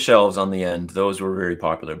those open shelves on the end, those were very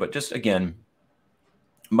popular. But just again,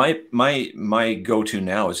 My go-to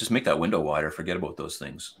now is just make that window wider. Forget about those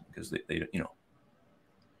things because they you know,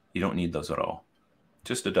 you don't need those at all.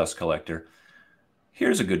 Just a dust collector.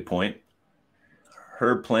 Here's a good point.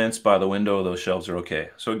 Herb plants by the window, those shelves are okay.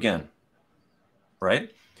 So again,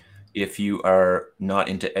 right? If you are not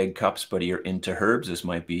into egg cups, but you're into herbs, this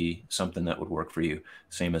might be something that would work for you.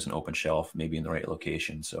 Same as an open shelf, maybe in the right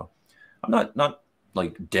location. So I'm not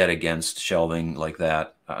like dead against shelving like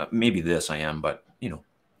that. Maybe this I am, but you know,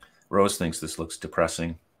 Rose thinks this looks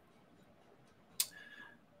depressing.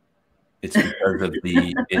 It's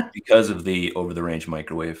because of the over-the-range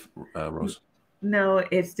microwave, Rose. No,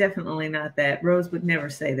 it's definitely not that. Rose would never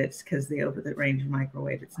say that's because the over-the-range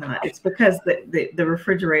microwave. It's not. It's because the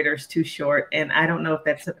refrigerator is too short, and I don't know if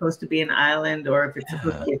that's supposed to be an island or if it's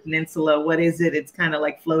supposed to be a peninsula. What is it? It's kind of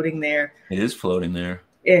like floating there. It is floating there,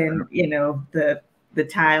 and you know the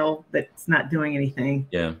tile that's not doing anything.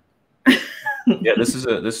 Yeah. Yeah, this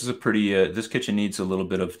is a pretty. This kitchen needs a little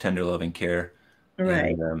bit of tender loving care.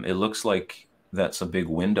 Right. And, it looks like that's a big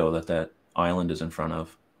window that island is in front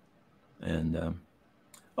of. And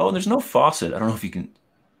oh, there's no faucet. I don't know if you can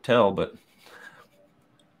tell, but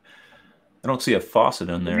I don't see a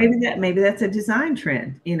faucet in there. Maybe that's a design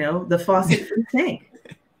trend. You know, the faucet free sink.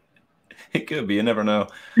 It could be. You never know.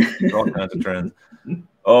 There's all kinds of trends.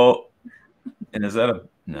 Oh, and is that a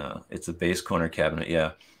no? It's a base corner cabinet.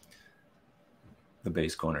 Yeah, the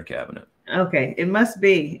base corner cabinet. Okay, it must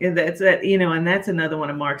be. That's that. You know, and that's another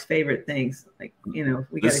one of Mark's favorite things. Like, you know,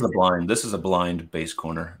 this is a blind. This is a blind base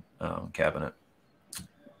corner cabinet.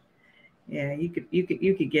 Yeah, you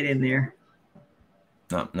could get in there.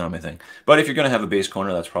 Not my thing. But if you're going to have a base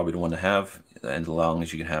corner, that's probably the one to have. And as long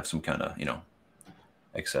as you can have some kind of, you know,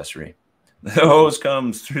 accessory. The hose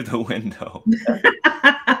comes through the window.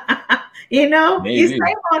 You know, maybe. You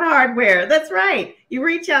save on hardware. That's right. You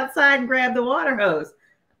reach outside and grab the water hose.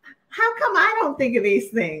 How come I don't think of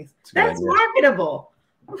these things? That's marketable.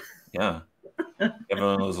 Yeah. You have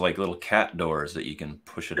one of those like little cat doors that you can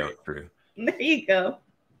push it out through. There you go.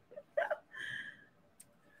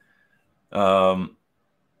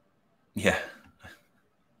 Yeah.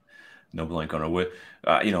 No blank on our wood.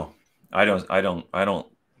 You know, I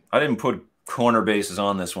didn't put corner bases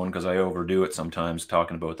on this one because I overdo it sometimes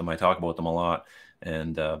talking about them. I talk about them a lot,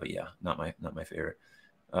 and but yeah, not my favorite.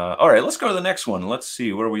 All right, let's go to the next one. Let's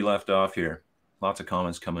see where we left off here. Lots of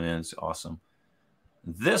comments coming in. It's awesome.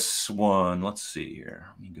 This one, let's see here.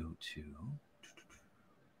 Let me go to.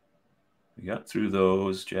 We got through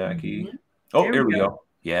those, Jackie. Mm-hmm. Oh, here we go.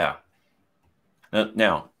 Yeah.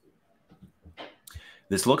 Now,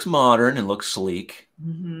 this looks modern and looks sleek.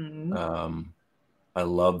 Mm-hmm. I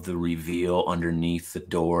love the reveal underneath the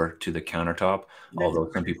door to the countertop. Although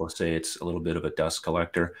some people say it's a little bit of a dust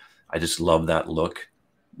collector. I just love that look.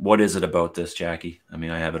 What is it about this, Jackie? I mean,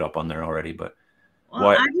 I have it up on there already, but well,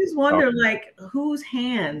 I just wonder, like, whose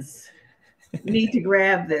hands need to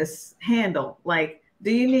grab this handle? Like,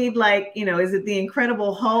 do you need, like, you know, is it the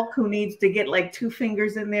Incredible Hulk who needs to get like 2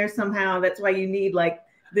 fingers in there somehow? That's why you need like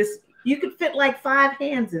this. You could fit like 5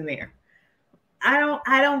 hands in there. I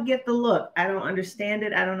don't get the look. I don't understand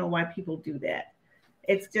it. I don't know why people do that.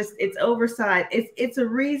 It's just, it's oversized. It's a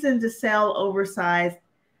reason to sell oversized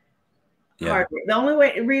hardware. The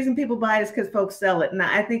only reason people buy it is because folks sell it. And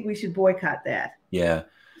I think we should boycott that. Yeah.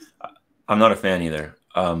 I'm not a fan either.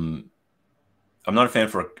 I'm not a fan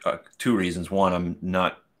for 2 reasons. One, I'm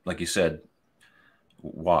not, like you said,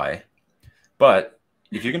 why? But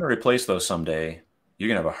if you're going to replace those someday, you're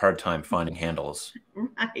going to have a hard time finding handles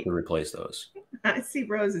to replace those. I see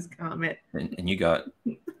Rose's comment. And you got,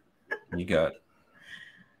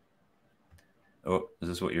 oh, is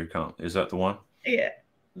this what you're calling? Is that the one? Yeah.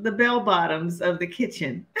 The bell bottoms of the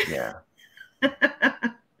kitchen. Yeah.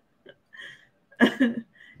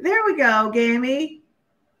 There we go, Gammy.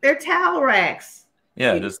 They're towel racks.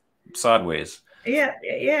 Yeah, just sideways. Yeah.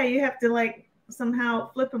 You have to like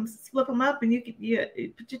somehow flip them up, and you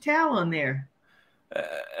put your towel on there.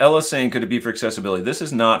 Ella's saying, could it be for accessibility? This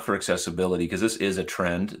is not for accessibility because this is a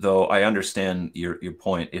trend, though I understand your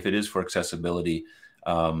point. If it is for accessibility,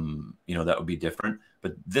 you know, that would be different.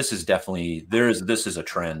 But this is definitely, this is a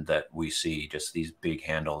trend that we see, just these big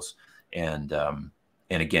handles. And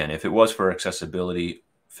again, if it was for accessibility,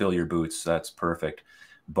 fill your boots, that's perfect.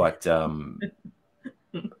 But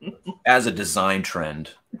as a design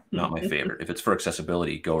trend, not my favorite. If it's for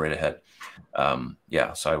accessibility, go right ahead.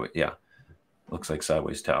 Yeah, sideways, yeah. Looks like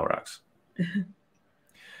sideways towel racks.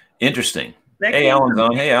 Interesting. Hey, Alan's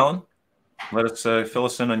on. Hey, Alan. Let us fill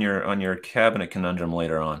us in on your cabinet conundrum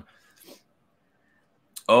later on.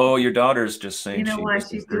 Oh, your daughter's just saying. You know why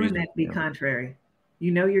she's doing that to be contrary.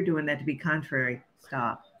 You know you're doing that to be contrary.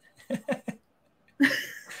 stop.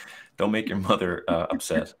 Don't make your mother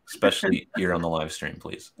upset, especially here on the live stream,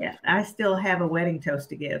 please. Yeah, I still have a wedding toast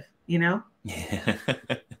to give, you know? Yeah.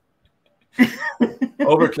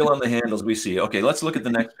 Overkill on the handles we see. Okay, let's look at the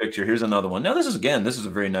next picture. Here's another one. Now, this is a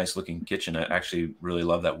very nice looking kitchen. I actually really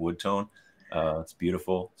love that wood tone. It's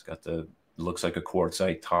beautiful. It's got the, looks like a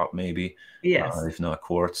quartzite top maybe, Yes. if not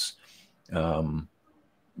quartz.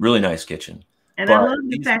 Really nice kitchen. And But I love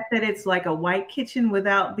the fact that it's like a white kitchen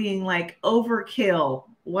without being like overkill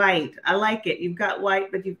white. I like it. You've got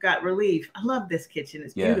white, but you've got relief. I love this kitchen.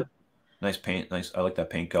 It's beautiful. Nice paint. Nice. I like that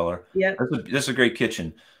paint color. Yeah. This is a great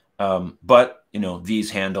kitchen. But you know, these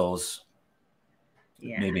handles,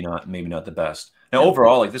 maybe not the best. Now,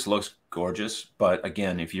 overall, like this looks gorgeous, but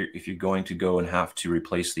again, if you're going to go and have to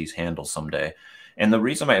replace these handles someday, and the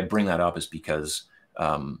reason I bring that up is because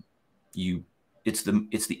it's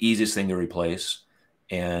the easiest thing to replace,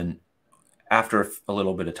 and after a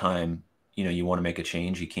little bit of time, you know, you want to make a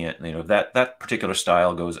change. You can't, you know, that particular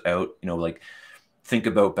style goes out. You know, like think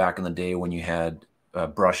about back in the day when you had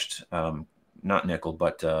brushed, not nickel,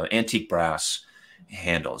 but antique brass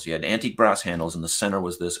handles. You had antique brass handles, and the center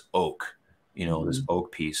was this oak, you know, this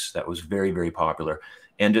oak piece that was very, very popular.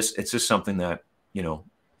 And it's just something that, you know,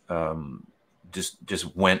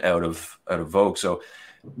 just went out of vogue. So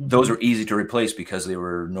those are easy to replace because they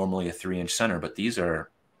were normally a 3-inch center, but these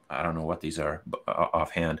are, I don't know what these are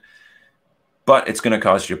offhand, but it's going to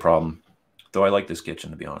cause you a problem. Though I like this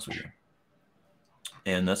kitchen, to be honest with you.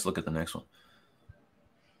 And let's look at the next one.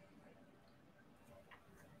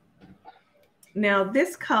 Now,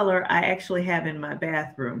 this color I actually have in my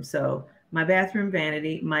bathroom. So my bathroom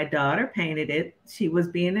vanity, my daughter painted it. She was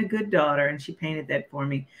being a good daughter and she painted that for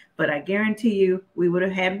me. But I guarantee you we would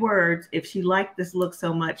have had words if she liked this look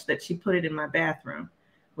so much that she put it in my bathroom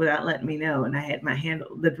without letting me know. And I had my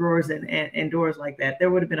handle, the drawers and doors like that. There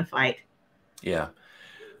would have been a fight. Yeah.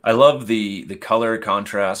 I love the color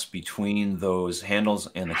contrast between those handles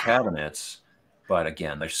and the cabinets. But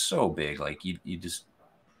again, they're so big. Like you just,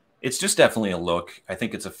 it's just definitely a look. I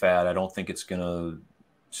think it's a fad. I don't think it's going to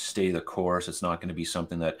stay the course. It's not going to be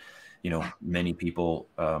something that, you know, many people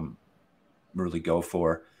really go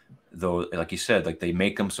for. Though, like you said, like they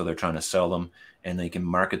make them, so they're trying to sell them and they can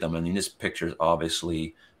market them. I mean, this picture is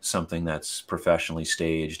obviously something that's professionally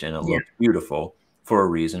staged and it looks beautiful for a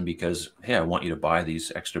reason because, hey, I want you to buy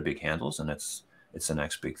these extra big handles and it's the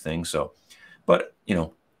next big thing. So, but, you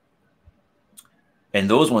know, and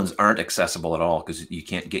those ones aren't accessible at all because you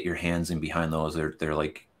can't get your hands in behind those. They're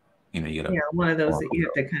like, you know, you gotta, one of those that you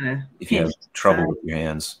have to kind of, if you have trouble with your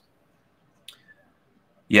hands.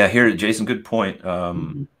 Yeah, here, Jason, good point.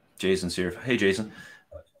 Jason's here. Hey, Jason.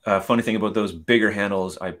 Funny thing about those bigger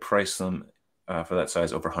handles, I price them for that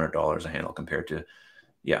size over $100 a handle compared to,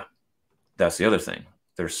 yeah, that's the other thing.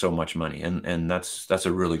 There's so much money, and that's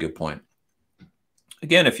a really good point.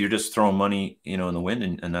 Again, if you're just throwing money, you know, in the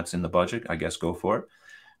wind and that's in the budget, I guess go for it.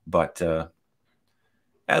 But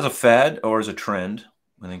as a fad or as a trend,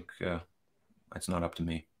 I think it's not up to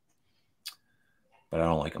me. But I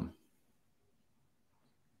don't like them.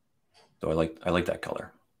 So I like that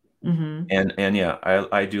color. And yeah,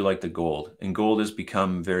 I do like the gold. And gold has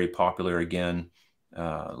become very popular again.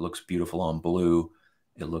 Looks beautiful on blue.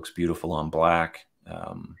 It looks beautiful on black.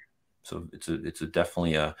 So it's a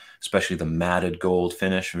definitely especially the matted gold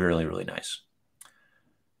finish, really, really nice.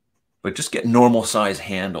 But just get normal size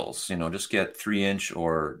handles, you know, just get 3-inch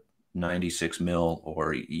or 96 mil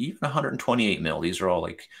or even 128 mil. These are all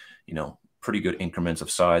like, you know, pretty good increments of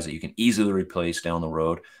size that you can easily replace down the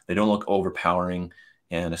road. They don't look overpowering.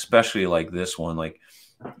 And especially like this one, like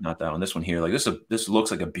not that one, this one here, like this looks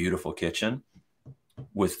like a beautiful kitchen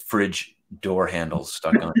with fridge door handles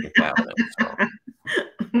stuck on the cabinet. So.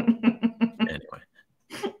 Anyway.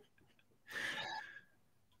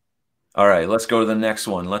 All right, let's go to the next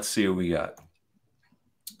one. Let's see what we got.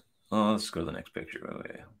 Oh, let's go to the next picture.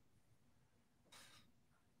 Okay.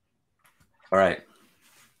 All right.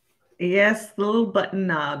 Yes, the little button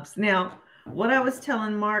knobs. Now, what I was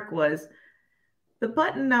telling Mark was the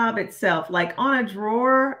button knob itself, like on a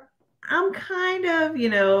drawer, I'm kind of, you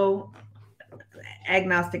know,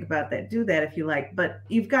 agnostic about that. Do that if you like, but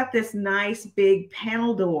you've got this nice big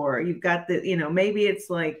panel door. You've got the, you know, maybe it's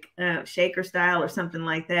like shaker style or something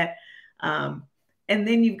like that. And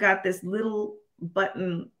then you've got this little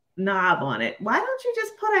button knob on it. Why don't you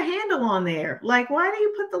just put a handle on there? Like, why do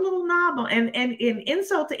you put the little knob on? And in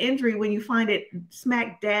insult to injury, when you find it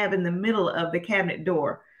smack dab in the middle of the cabinet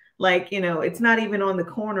door, like, you know, it's not even on the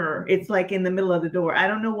corner. It's like in the middle of the door. I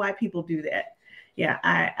don't know why people do that. Yeah,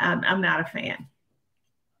 I'm not a fan.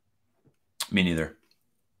 Me neither.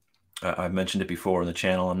 I've mentioned it before in the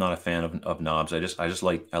channel. I'm not a fan of knobs. I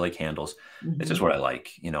like handles. It's just what I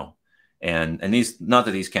like, you know. And these, not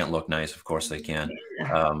that these can't look nice, of course they can.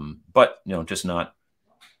 Yeah. But you know, just not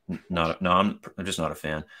no, I'm just not a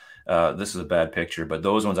fan. This is a bad picture, but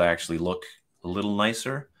those ones I actually look a little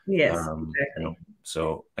nicer. Yes, You know, exactly.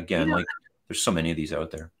 so You again, know, like there's so many of these out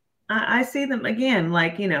there. I see them again,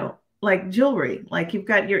 like, like jewelry, like you've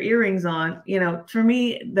got your earrings on, for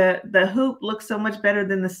me, the hoop looks so much better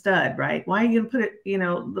than the stud, right? Why are you gonna put it,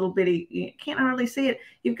 little bitty, you can't hardly see it.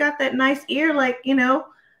 You've got that nice ear, like,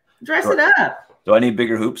 dress Do, it up. do I need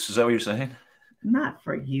bigger hoops? Is that what you're saying? Not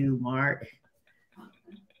for you, Mark.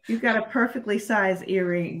 You've got a perfectly sized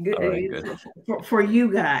earring All right, good. for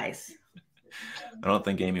you guys. I don't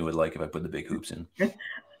think Amy would like if I put the big hoops in.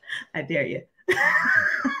 I dare you.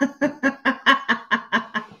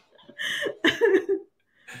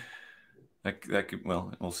 That could,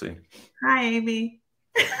 well, we'll see. Hi, Amy.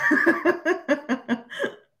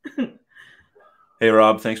 Hey,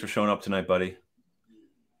 Rob, thanks for showing up tonight, buddy.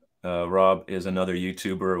 Rob is another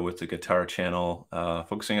YouTuber with a guitar channel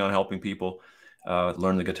focusing on helping people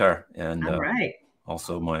learn the guitar, and All right.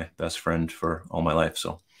 also my best friend for all my life.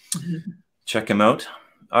 So check him out.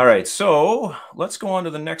 All right, so let's go on to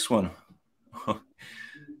the next one.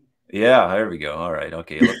 Yeah, there we go. All right,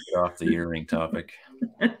 okay, let's get off the earring topic.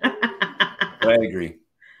 But I agree.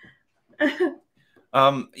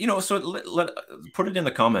 So put it in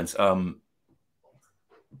the comments. Are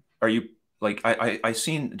you like I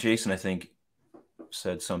seen Jason, I think,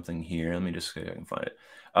 said something here. Let me just see if I can find it.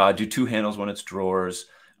 Do two handles when it's drawers.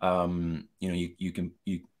 You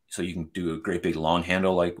can do a great big long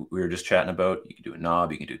handle like we were just chatting about. You can do a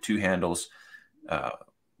knob. You can do two handles.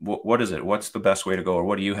 What is it? What's the best way to go? Or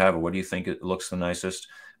what do you have? Or what do you think it looks the nicest?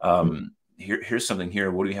 Here's something here.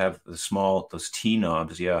 What do you have? Those T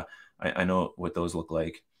knobs. Yeah, I know what those look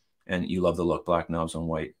like. And you love the look, black knobs on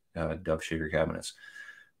white Dove shaker cabinets.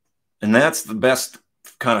 And that's the best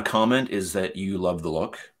kind of comment, is that you love the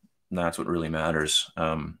look. And that's what really matters.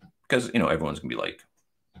 Because, everyone's going to be like,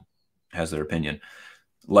 has their opinion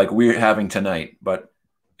like we're having tonight, but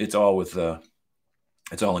it's all it's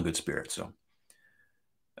all in good spirit. So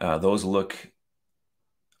those look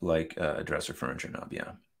like a dresser furniture knob.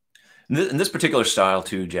 Yeah. In this particular style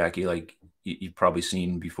too, Jackie, like you've probably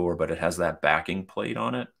seen before, but it has that backing plate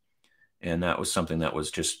on it. And that was something that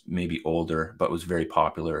was just maybe older, but was very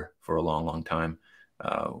popular for a long, long time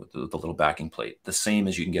with the little backing plate. The same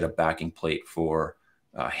as you can get a backing plate for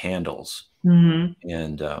handles.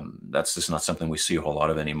 And that's just not something we see a whole lot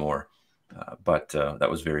of anymore. But that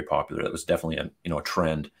was very popular. That was definitely a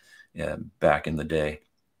trend back in the day.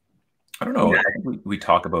 I don't know. Yeah. We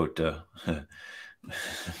talk about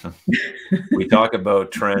we talk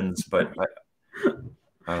about trends, but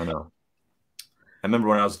I don't know. I remember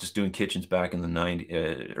when I was just doing kitchens back in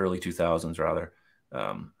the early 2000s, rather.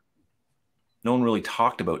 No one really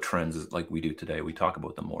talked about trends like we do today. We talk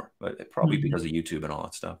about them more, but probably because of YouTube and all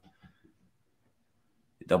that stuff.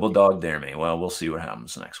 Double dog dare me. Well, we'll see what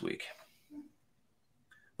happens next week.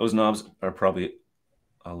 Those knobs are probably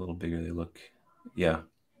a little bigger. They look, yeah.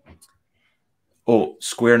 Oh,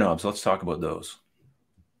 square knobs. Let's talk about those.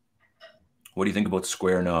 What do you think about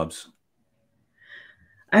square knobs?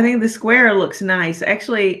 I think the square looks nice.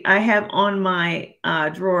 Actually, I have on my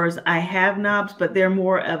drawers, I have knobs, but they're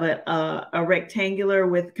more of a rectangular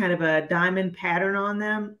with kind of a diamond pattern on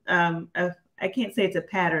them. I can't say it's a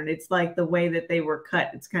pattern. It's like the way that they were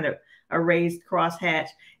cut. It's kind of a raised crosshatch.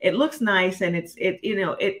 It looks nice, and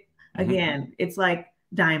again, it's like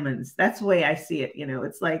diamonds. That's the way I see it.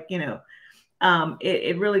 It's like,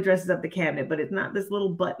 it really dresses up the cabinet, but it's not this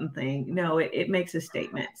little button thing. No, it makes a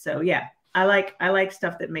statement. So yeah. I like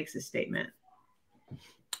stuff that makes a statement.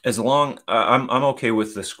 As long I'm okay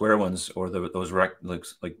with the square ones or those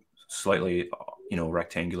like slightly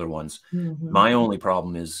rectangular ones. My only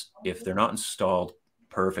problem is if they're not installed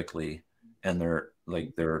perfectly and they're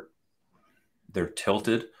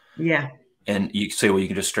tilted. Yeah. And you say, well, you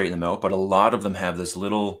can just straighten them out, but a lot of them have this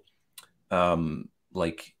little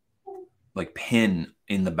like pin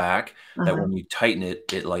in the back that when you tighten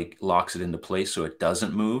it, it like locks it into place so it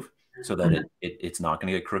doesn't move, so that it's not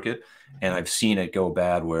going to get crooked. And I've seen it go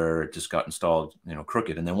bad where it just got installed,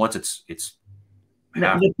 crooked. And then once it's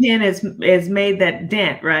the pin is made that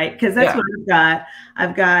dent, right? Because that's what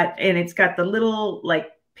I've got, and it's got the little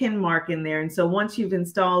like pin mark in there. And so once you've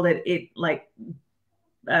installed it, it like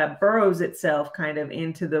burrows itself kind of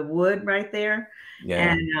into the wood right there.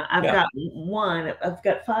 Yeah. And I've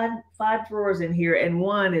got five drawers in here, and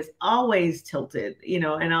one is always tilted,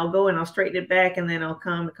 and I'll go and I'll straighten it back, and then I'll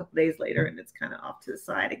come a couple days later and it's kind of off to the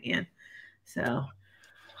side again. So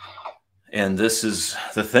And this is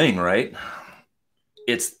the thing, right?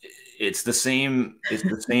 It's it's the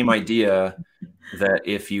same idea that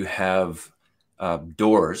if you have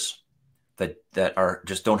doors that are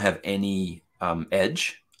just don't have any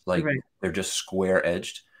edge, like Right. they're just square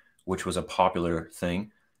edged, which was a popular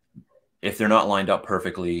thing. If they're not lined up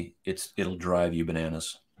perfectly, it'll drive you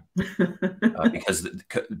bananas because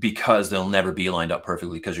they'll never be lined up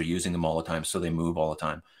perfectly because you're using them all the time, so they move all the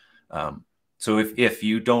time. So if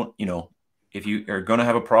you don't, if you are going to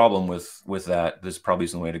have a problem with that, this probably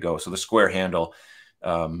isn't the way to go. So the square handle,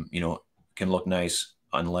 can look nice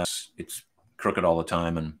unless it's crooked all the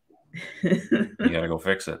time, and you got to go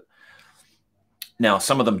fix it. Now,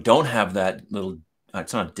 some of them don't have that little,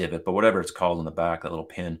 it's not a divot, but whatever it's called in the back, that little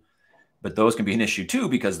pin. But those can be an issue too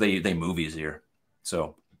because they move easier.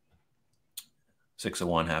 So 6 of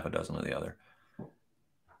one, half a dozen of the other.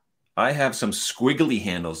 I have some squiggly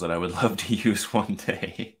handles that I would love to use one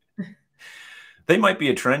day. They might be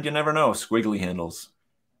a trend. You never know. Squiggly handles.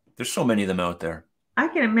 There's so many of them out there. I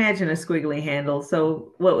can imagine a squiggly handle.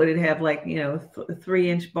 So what would it have, like,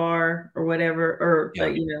 3-inch bar or whatever, or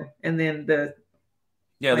Yeah. and then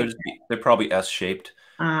Yeah, like, they're probably S-shaped.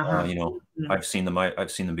 uh-huh. I've seen them.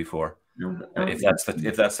 I've seen them before.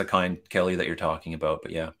 If that's the kind, Kelly, that you're talking about.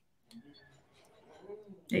 But yeah.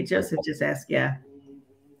 Hey, Joseph just asked, yeah.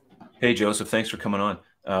 Hey, Joseph, thanks for coming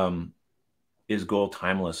on. Is gold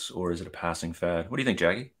timeless or is it a passing fad? What do you think,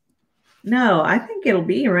 Jackie? No, I think it'll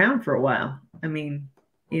be around for a while. I mean,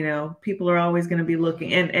 people are always going to be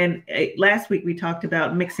looking. And last week we talked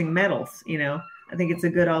about mixing metals. I think it's a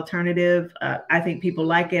good alternative. I think people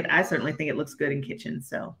like it. I certainly think it looks good in kitchens.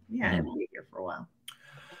 So yeah, it'll be here for a while.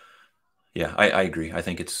 Yeah, I agree. I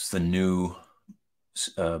think it's the new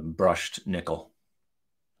brushed nickel.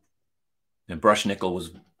 And brushed nickel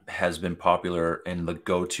has been popular and the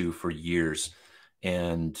go-to for years.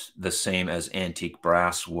 And the same as antique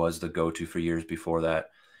brass was the go-to for years before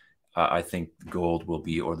that. I think gold will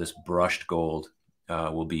be, or this brushed gold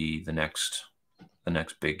will be the next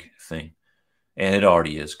big thing. And it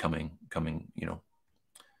already is coming,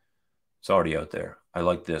 it's already out there. I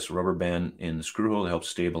like this rubber band in the screw hole to help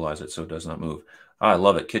stabilize it so it does not move. I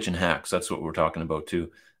love it. Kitchen hacks. That's what we're talking about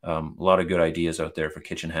too. A lot of good ideas out there for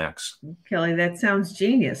kitchen hacks. Kelly, that sounds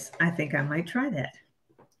genius. I think I might try that.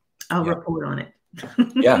 I'll report on it.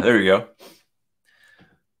 Yeah, there you go.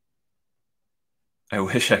 I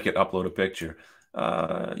wish I could upload a picture.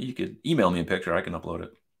 You could email me a picture. I can upload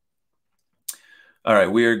it. All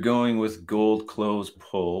right, we are going with gold clothes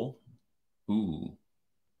pull. Ooh,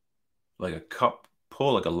 like a cup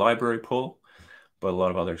pull, like a library pull, but a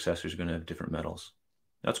lot of other accessories are going to have different metals.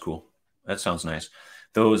 That's cool. That sounds nice.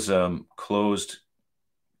 Those closed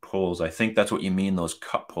pulls, I think that's what you mean, those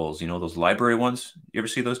cup pulls, those library ones. You ever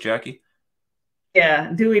see those, Jackie?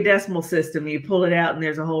 Yeah, Dewey Decimal System. You pull it out and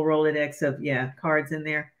there's a whole Rolodex of, cards in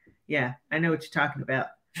there. Yeah, I know what you're talking about.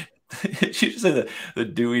 You just say the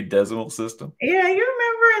Dewey Decimal System? Yeah, you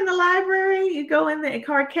remember in the library, you go in the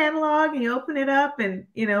card catalog and you open it up and,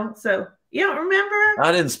 so you don't remember?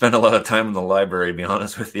 I didn't spend a lot of time in the library, to be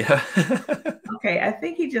honest with you. Okay, I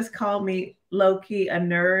think he just called me low-key a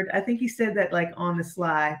nerd. I think he said that like on the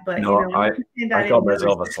sly, but no, I called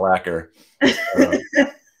myself a slacker.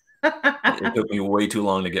 It took me way too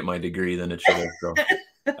long to get my degree than it should have. So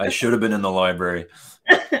I should have been in the library.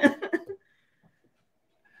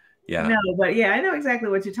 Yeah. No, but yeah, I know exactly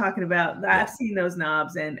what you're talking about. I've seen those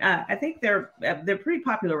knobs, and I think they're pretty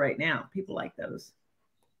popular right now. People like those.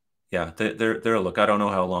 Yeah, they're a look. I don't know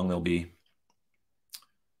how long they'll be,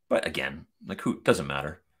 but again, like, who doesn't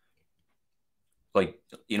matter. Like,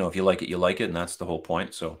 if you like it, you like it, and that's the whole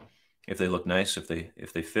point. So if they look nice, if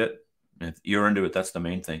they fit, and if you're into it, that's the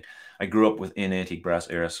main thing. I grew up in antique brass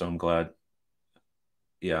era, so I'm glad.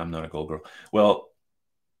 Yeah, I'm not a gold girl. Well,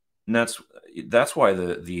 and that's why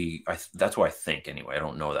that's why I think, anyway. I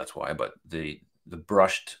don't know that's why, but the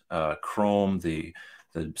brushed chrome, the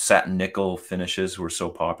satin nickel finishes were so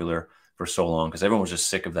popular for so long because everyone was just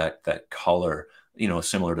sick of that color,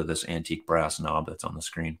 similar to this antique brass knob that's on the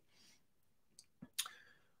screen.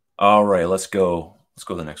 All right, let's go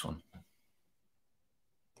to the next one.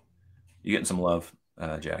 You getting some love,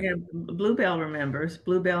 Jackie? Yeah, Bluebell remembers.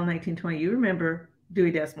 Bluebell 1920. You remember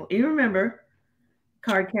Dewey Decimal. You remember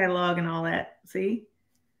card catalog and all that. See?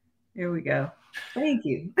 Here we go. Thank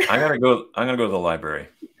you. I'm gonna go to the library.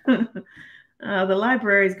 The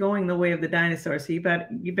library is going the way of the dinosaur, so you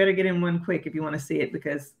better get in one quick if you want to see it,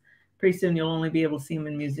 because pretty soon you'll only be able to see them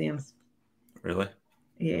in museums. Really?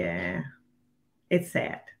 Yeah. It's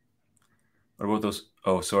sad. What about those?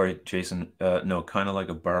 Oh, sorry, Jason. No, kind of like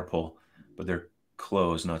a bar pull, but they're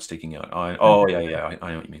closed, not sticking out. Yeah,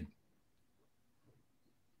 I know what you mean.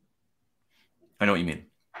 I know what you mean.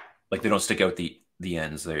 Like they don't stick out the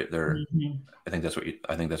ends. They're. Mhm. I think that's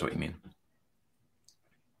what you mean.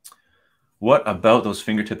 What about those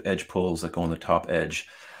fingertip edge pulls that go on the top edge?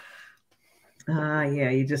 Yeah,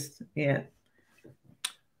 you just, yeah.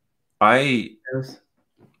 I Those.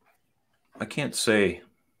 can't say.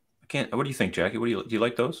 I can't. What do you think, Jackie? Do you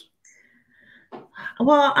like those?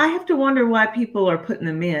 Well, I have to wonder why people are putting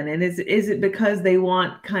them in. And is it because they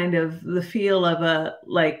want kind of the feel of a,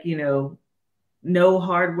 like, no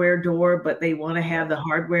hardware door, but they want to have the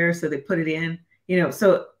hardware, so they put it in,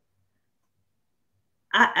 so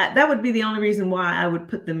that would be the only reason why I would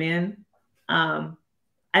put them in. Um,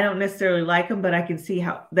 I don't necessarily like them, but I can see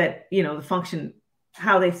how that, the function,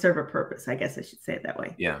 how they serve a purpose. I guess I should say it that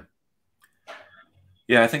way. Yeah.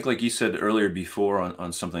 Yeah, I think like you said earlier before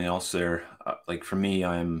on something else there, like for me,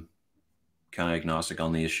 I'm kind of agnostic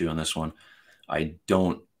on the issue on this one. I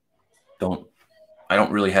don't I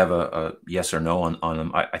don't really have a yes or no on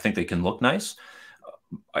them. I think they can look nice,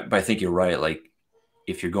 but I think you're right. Like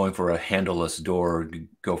if you're going for a handleless door,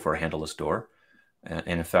 go for a handleless door. And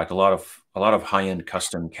in fact, a lot of high end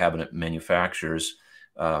custom cabinet manufacturers,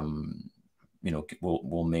 will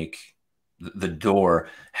make the door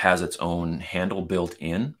has its own handle built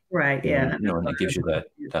in, Right. and Yeah. and it gives you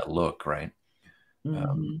that look, right? Um,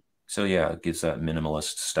 Hmm. so yeah, it gives that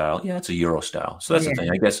minimalist style. Yeah, it's a Euro style. So that's the thing.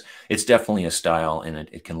 Yeah. I guess it's definitely a style, and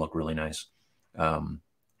it can look really nice. Um,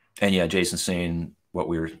 and yeah, Jason's saying what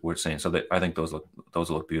we're saying. So that I think those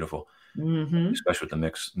look beautiful, Hmm. especially with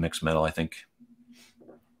the mixed metal. I think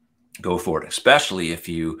go for it, especially if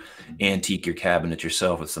you antique your cabinet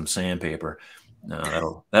yourself with some sandpaper.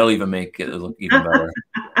 No, that'll even make it look even better.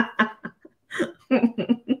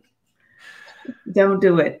 Don't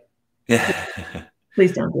do it. Yeah.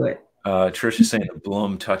 Please don't do it. Trish is saying the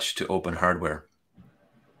Bloom touch to open hardware.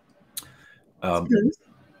 Um,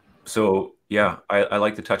 so yeah, I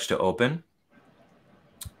like the touch to open,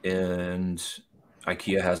 and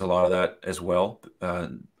IKEA has a lot of that as well.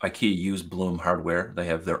 IKEA use Bloom hardware. They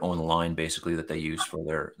have their own line basically that they use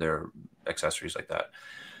for their accessories like that.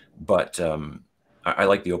 But I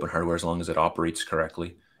like the open hardware as long as it operates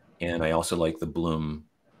correctly, and I also like the Bloom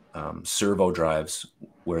servo drives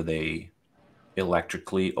where they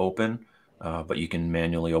electrically open, but you can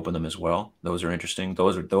manually open them as well. Those are interesting.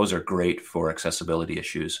 Those are great for accessibility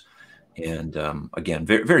issues, and again,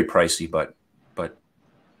 very very pricey, but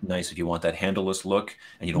nice if you want that handleless look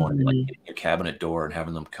and you don't want like Mhm. getting your cabinet door and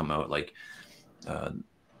having them come out like. Uh,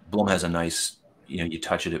 Bloom has a nice, you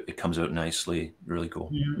touch it, it comes out nicely. Really cool.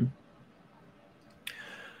 Mhm.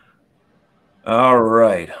 All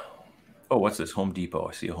right. Oh, what's this? Home Depot.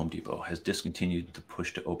 I see a Home Depot has discontinued the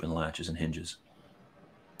push to open latches and hinges.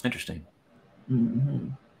 Interesting.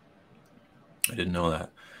 Mhm. I didn't know that.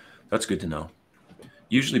 That's good to know.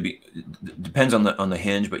 Usually, depends on the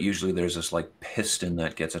hinge, but usually there's this like piston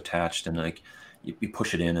that gets attached, and like you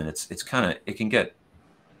push it in, and it's kind of it can get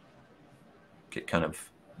kind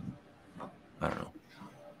of, I don't know.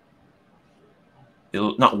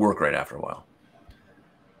 It'll not work right after a while.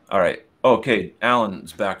 All right. Okay,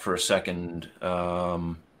 Alan's back for a second.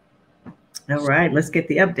 All right, let's get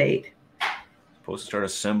the update. Supposed to start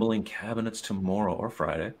assembling cabinets tomorrow or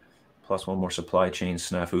Friday, plus one more supply chain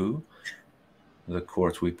snafu. The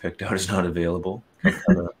quartz we picked out is not available.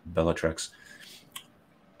 Bellatrix.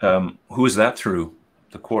 Who is that through?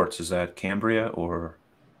 The quartz, is that Cambria or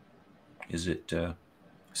is it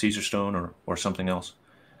Caesar stone or something else?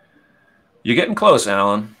 You're getting close,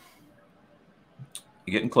 Alan.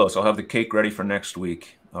 You're getting close. I'll have the cake ready for next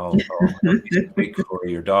week. I'll have a piece of cake for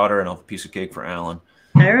your daughter, and I'll have a piece of cake for Alan.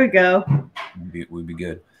 There we go. We'd be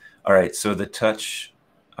good. All right. So the touch,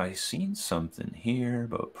 I seen something here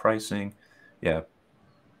about pricing. Yeah,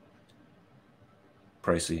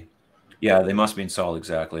 pricey. Yeah, they must be installed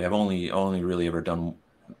exactly. I've only really ever done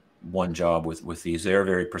one job with these. They're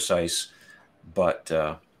very precise, but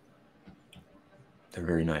they're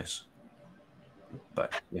very nice.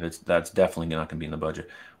 But if that's definitely not going to be in the budget.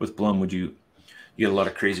 With Blum, you get a lot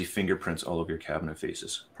of crazy fingerprints all over your cabinet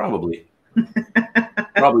faces? Probably.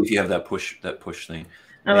 Probably if you have that push thing.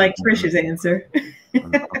 I like Trish's answer.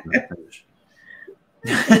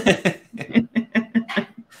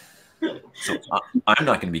 So I'm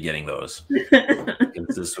not going to be getting those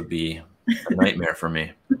because this would be a nightmare for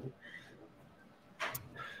me.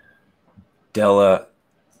 Della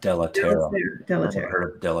Terra. I've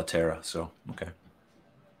heard of Della Terra. So okay.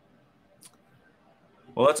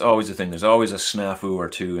 Well, that's always the thing. There's always a snafu or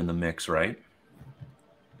two in the mix, right?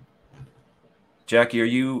 Jackie, are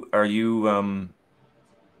you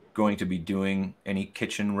going to be doing any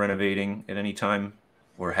kitchen renovating at any time,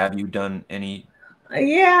 or have you done any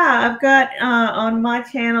Yeah, I've got on my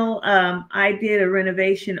channel, I did a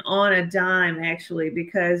renovation on a dime actually,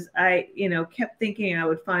 because I, kept thinking I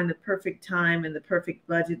would find the perfect time and the perfect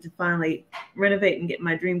budget to finally renovate and get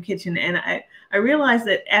my dream kitchen. And I realized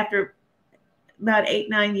that after about 8,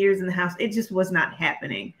 9 years in the house, it just was not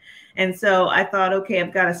happening. And so I thought, okay,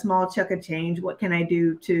 I've got a small chunk of change. What can I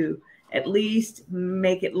do to at least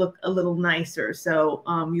make it look a little nicer? So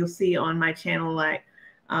you'll see on my channel, like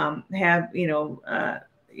have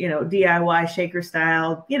DIY shaker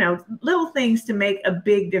style, little things to make a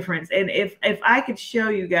big difference. And if I could show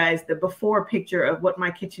you guys the before picture of what my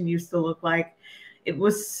kitchen used to look like, it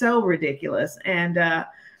was so ridiculous. And the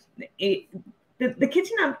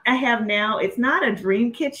kitchen I have now, it's not a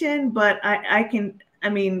dream kitchen, but I can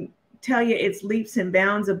tell you it's leaps and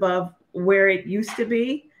bounds above where it used to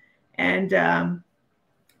be. And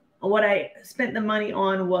what I spent the money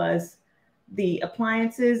on was the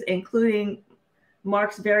appliances, including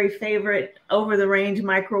Mark's very favorite over-the-range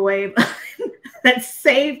microwave that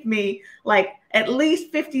saved me like at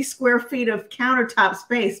least 50 square feet of countertop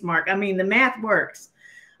space, Mark. I mean, the math works.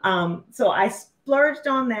 So I splurged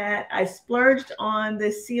on that. I splurged on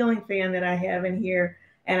this ceiling fan that I have in here,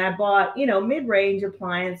 and I bought, mid-range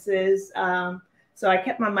appliances. So I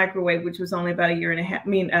kept my microwave, which was only about a year and a half.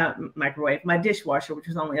 My dishwasher, which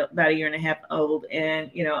was only about a year and a half old.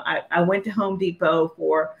 And, I went to Home Depot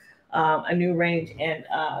for a new range and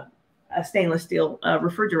a stainless steel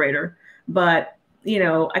refrigerator. But,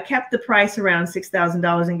 I kept the price around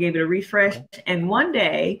 $6,000 and gave it a refresh. And one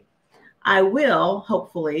day I will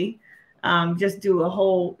hopefully just do a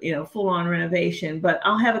whole, full-on renovation. But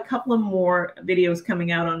I'll have a couple of more videos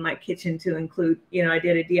coming out on my kitchen to include, I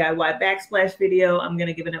did a DIY backsplash video. I'm going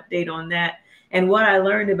to give an update on that and what I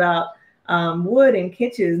learned about wood in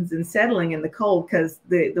kitchens and settling in the cold, because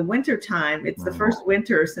the winter time, it's the first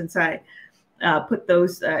winter since I put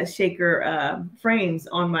those shaker frames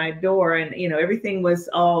on my door, and everything was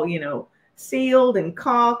all sealed and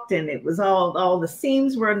caulked, and it was all the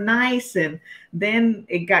seams were nice, and then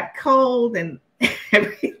it got cold and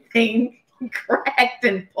everything cracked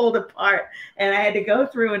and pulled apart, and I had to go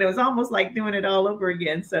through, and it was almost like doing it all over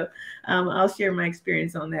again. So I'll share my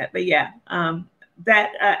experience on that. But yeah,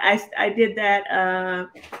 that I did that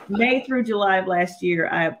May through July of last year.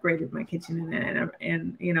 I upgraded my kitchen,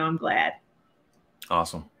 and I'm glad.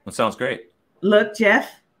 Awesome. That sounds great. Look, Jeff,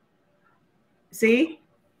 see,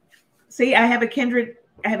 I have a kindred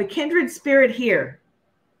spirit here.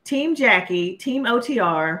 Team Jackie, Team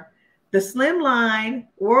OTR, the Slimline,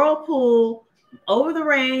 Whirlpool, over the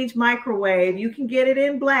range microwave. You can get it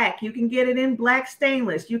in black. You can get it in black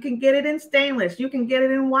stainless. You can get it in stainless. You can get it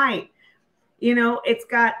in white. It's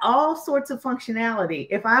got all sorts of functionality.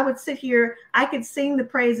 If I would sit here, I could sing the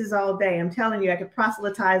praises all day. I'm telling you, I could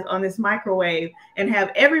proselytize on this microwave and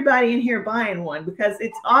have everybody in here buying one, because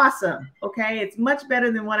it's awesome. Okay. It's much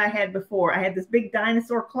better than what I had before. I had this big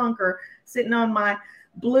dinosaur clunker sitting on my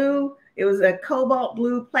blue. It was a cobalt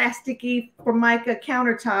blue plasticky Formica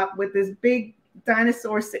countertop with this big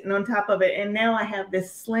dinosaur sitting on top of it. And now I have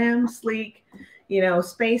this slim, sleek,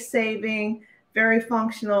 space saving, very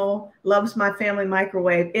functional, loves my family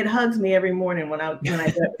microwave. It hugs me every morning when I get up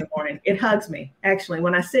in the morning. It hugs me. Actually,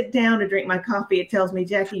 when I sit down to drink my coffee, it tells me,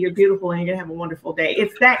 Jackie, you're beautiful and you're gonna have a wonderful day.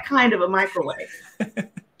 It's that kind of a microwave.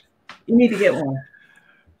 You need to get one.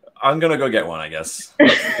 I'm gonna go get one, I guess.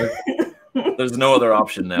 There's no other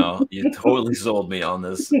option now. You totally sold me on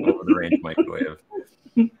this over the range microwave.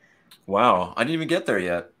 Wow, I didn't even get there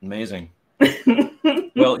yet. Amazing.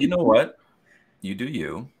 Well, you know what? You do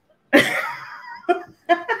you.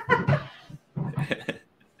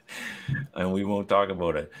 And we won't talk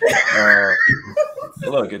about it.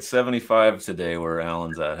 Look, it's 75 today where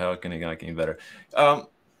Alan's at. How can it get any better?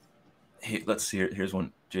 Hey, let's see. Here's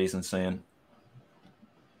one Jason's saying.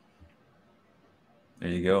 There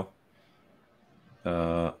you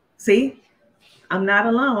go. See, I'm not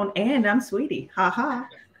alone, and I'm sweetie. Ha ha.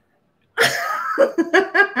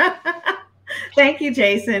 Thank you,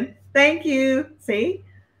 Jason. Thank you. See?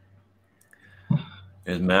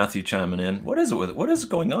 Is Matthew chiming in? What is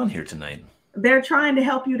going on here tonight? They're trying to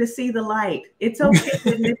help you to see the light. It's okay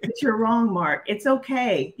to admit that you're wrong, Mark. It's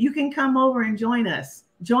okay. You can come over and join us.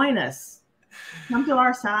 Join us. Come to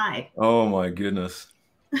our side. Oh my goodness.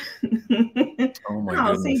 Oh my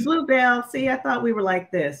goodness. See, Bluebell. See, I thought we were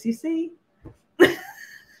like this. You see? I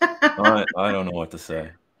don't know what to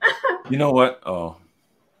say. You know what? Oh.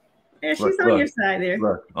 Yeah, she's on your side there.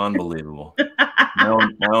 Look, unbelievable. My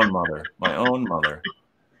own mother. My own mother.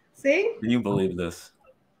 See? Can you believe this?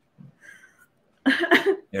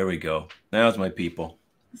 There we go. Now's my people.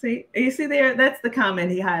 See, you see there, that's the comment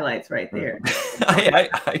he highlights right there.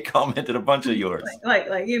 I commented a bunch of yours.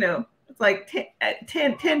 Like you know, it's like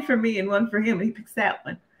 10 for me and 1 for him. He picks that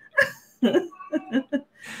one.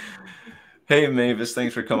 Hey, Mavis,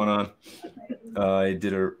 thanks for coming on. I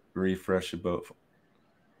did a refresh about.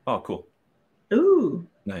 Oh, cool. Ooh,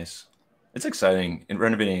 nice. It's exciting in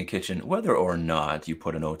renovating a kitchen, whether or not you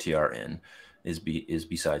put an OTR in is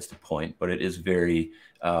besides the point, but it is very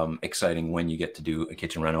exciting when you get to do a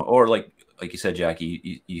kitchen reno, or like you said,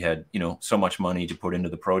 Jackie, you had, you know, so much money to put into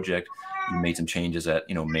the project. You made some changes that,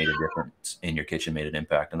 you know, made a difference in your kitchen, made an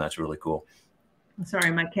impact. And that's really cool. I'm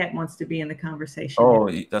sorry. My cat wants to be in the conversation. Oh,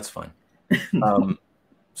 that's fine.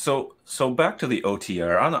 So back to the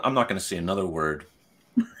OTR. I'm not going to say another word.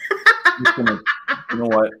 You know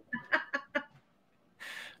what?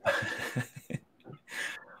 I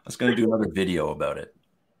was going to do another video about it.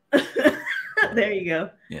 There you go.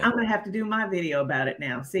 Yeah. I'm going to have to do my video about it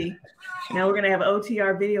now. See, now we're going to have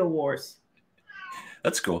OTR video wars.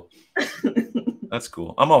 That's cool. That's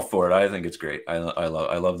cool. I'm all for it. I think it's great. I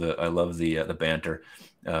love the banter.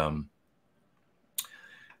 And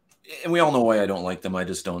we all know why I don't like them. I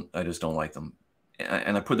just don't like them.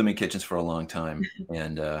 And I put them in kitchens for a long time.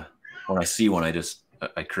 And when I see one,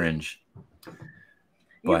 I cringe.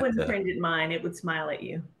 You wouldn't cringe at mine. It would smile at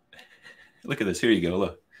you. Look at this. Here you go.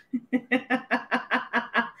 Look.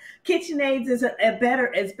 KitchenAids is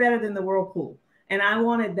better than the Whirlpool, and I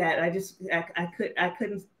wanted that. I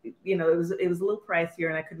couldn't. You know, it was a little pricier,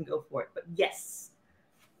 and I couldn't go for it. But yes,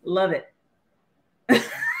 love it.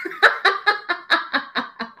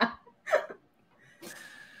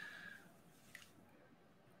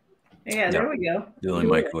 Yeah, there we go. Dueling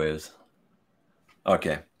microwaves.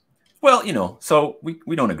 Okay. Well, you know, so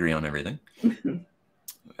we don't agree on everything.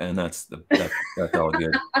 And that's all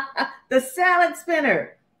good. The salad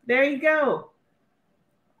spinner. There you go.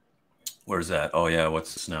 Where's that? Oh yeah,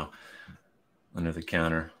 what's this now? Under the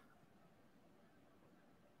counter.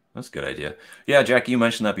 That's a good idea. Yeah, Jackie, you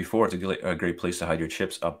mentioned that before. It's a great place to hide your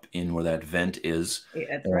chips, up in where that vent is. Yeah,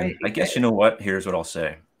 that's right. I guess you know what? Here's what I'll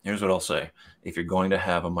say. If you're going to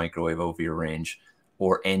have a microwave over your range,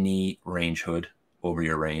 or any range hood over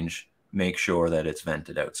your range, make sure that it's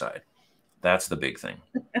vented outside. That's the big thing.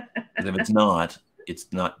 If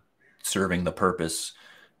it's not serving the purpose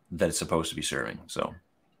that it's supposed to be serving. So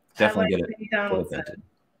definitely get it vented.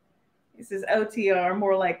 This is OTR,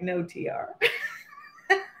 more like no TR.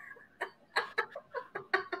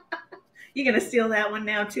 You gonna steal that one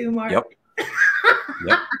now too, Mark? Yep.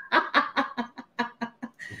 Yep.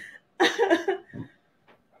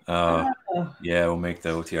 Yeah, we'll make the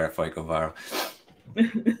OTR fight go viral.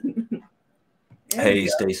 Hey,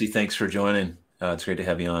 Stacy, thanks for joining. It's great to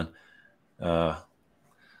have you on.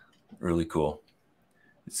 Really cool.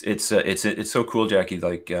 It's so cool, Jackie.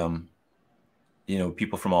 Like, you know,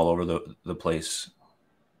 people from all over the place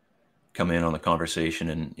come in on the conversation,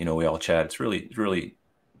 and you know, we all chat. It's really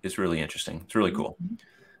interesting. It's really cool.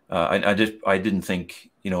 I didn't think,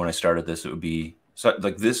 you know, when I started this, it would be so,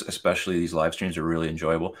 like this. Especially these live streams are really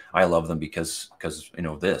enjoyable. I love them because you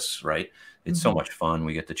know this, right? It's so much fun.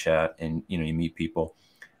 We get to chat, and you know, you meet people,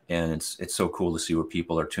 and it's so cool to see where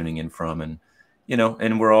people are tuning in from, and you know,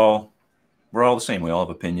 and we're all the same. We all have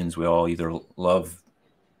opinions. We all either love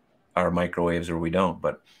our microwaves or we don't.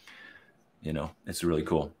 But you know, it's really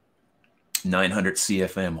cool. 900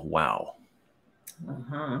 CFM. Wow.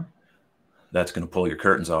 That's going to pull your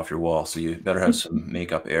curtains off your wall. So you better have some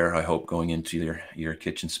makeup air, I hope, going into your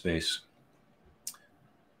kitchen space.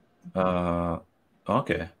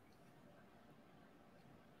 Okay.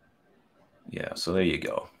 Yeah, so there you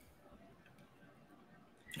go.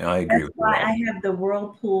 I agree with you. That's why I have the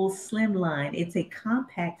Whirlpool Slimline. It's a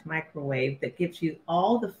compact microwave that gives you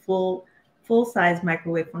all the full-size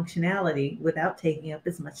microwave functionality without taking up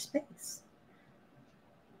as much space.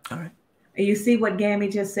 All right. You see what Gammy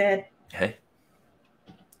just said? Hey.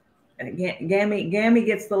 Gammy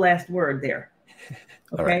gets the last word there.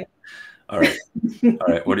 Okay. All right. All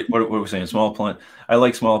right. What are we saying? Small appliance. I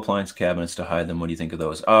like small appliance cabinets to hide them. What do you think of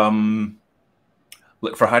those?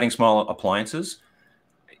 Look, for hiding small appliances,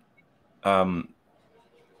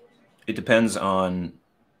 it depends on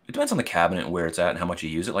the cabinet, where it's at, and how much you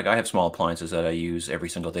use it. Like, I have small appliances that I use every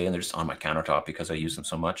single day, and they're just on my countertop because I use them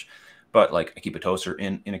so much. But like, I keep a toaster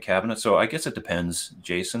in a cabinet, so I guess it depends.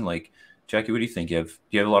 Jason, like, Jackie, what do you think? Do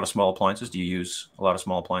you have a lot of small appliances? Do you use a lot of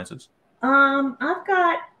small appliances? I've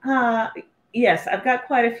got yes, I've got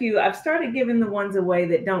quite a few. I've started giving the ones away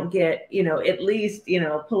that don't get, you know, at least, you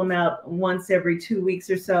know, pull them out once every 2 weeks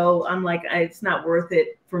or so. I'm like, it's not worth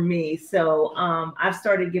it for me. So I've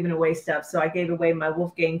started giving away stuff. So I gave away my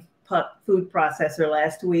Wolfgang food processor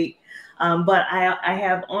last week. But I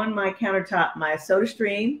have on my countertop my soda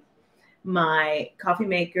stream, my coffee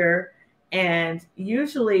maker, and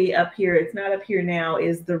usually up here, it's not up here now,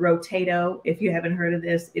 is the Rotato. If you haven't heard of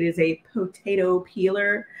this, it is a potato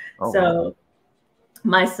peeler. Oh, So wow.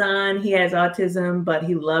 my son, he has autism, but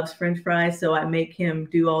he loves French fries. So I make him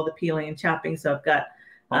do all the peeling and chopping. So I've got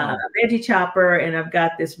a veggie chopper, and I've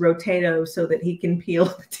got this Rotato so that he can peel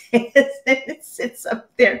potatoes, and it sits up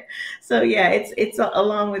there. So yeah, it's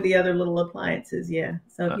along with the other little appliances. Yeah.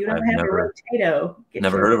 So if you don't have a Rotato,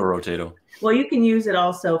 never heard of a Rotato. Well, you can use it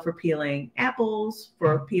also for peeling apples,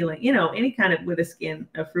 for peeling, any kind of with a skin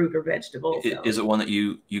of fruit or vegetable. So. Is it one that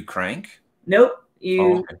you crank? Nope.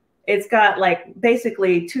 Okay. It's got like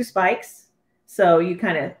basically 2 spikes. So you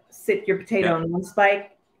kind of sit your potato on one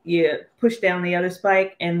spike, you push down the other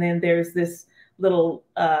spike, and then there's this little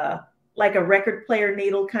like a record player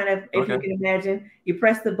needle kind of, if you can imagine. You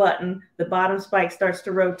press the button, the bottom spike starts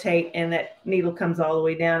to rotate, and that needle comes all the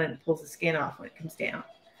way down and pulls the skin off when it comes down.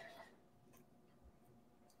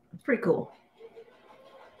 It's pretty cool.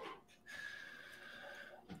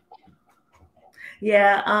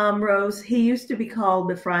 Yeah, Rose, he used to be called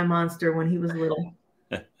the Fry Monster when he was little.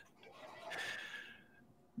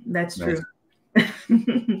 That's true.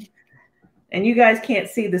 And you guys can't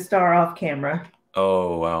see the star off camera.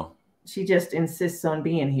 Oh, wow. She just insists on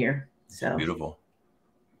being here. So beautiful.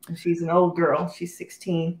 She's an old girl. She's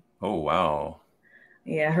 16. Oh, wow.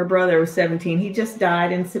 Yeah, her brother was 17. He just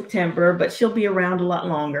died in September, but she'll be around a lot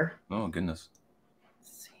longer. Oh, goodness.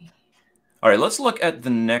 Let's see. All right, let's look at the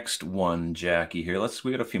next one, Jackie, here.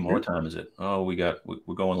 We got a few more. What time is it? Oh, we're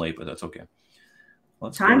going late, but that's okay.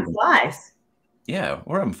 Time flies. Yeah,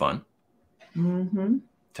 we're having fun. Mm-hmm.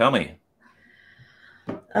 Tell me.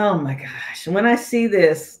 Oh my gosh. When I see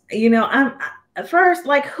this, I'm at first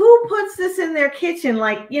like, who puts this in their kitchen?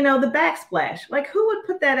 Like, the backsplash, like who would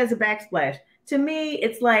put that as a backsplash? To me,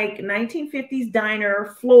 it's like 1950s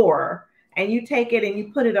diner floor, and you take it and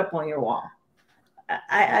you put it up on your wall.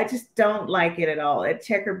 I just don't like it at all. That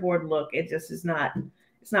checkerboard look, it just is not,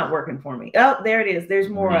 it's not working for me. Oh, there it is. There's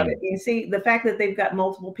more of it. You see, the fact that they've got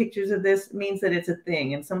multiple pictures of this means that it's a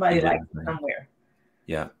thing and somebody likes it somewhere.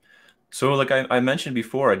 Yeah. So like I mentioned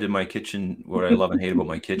before, I did my kitchen, what I love and hate about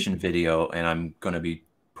my kitchen video, and I'm going to be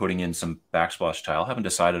putting in some backsplash tile. Haven't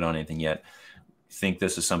decided on anything yet. Think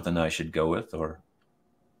this is something that I should go with, or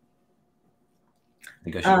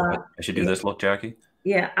think I should do this look, Jackie?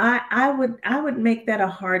 Yeah, I would make that a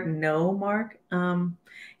hard no, Mark.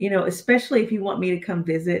 Especially if you want me to come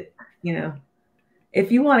visit,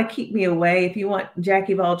 if you want to keep me away, if you want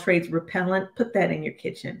Jackie of all trades repellent, put that in your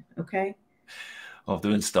kitchen. Okay. I'll have to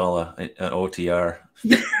install an OTR.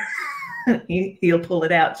 He'll pull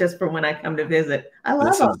it out just for when I come to visit. I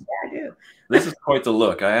love all that. I do. This is quite the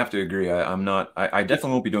look. I have to agree. I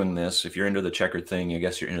definitely won't be doing this. If you're into the checkered thing, I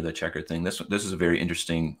guess you're into the checkered thing. This is a very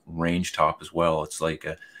interesting range top as well. It's like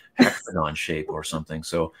a hexagon shape or something.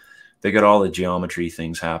 So they got all the geometry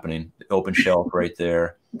things happening. The open shelf right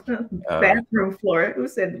there. Bathroom floor. Who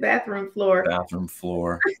said bathroom floor? Bathroom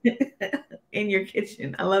floor. In your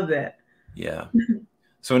kitchen. I love that. Yeah.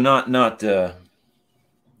 So not the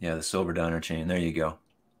silver diner chain. There you go.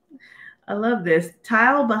 I love this.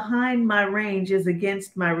 Tile behind my range is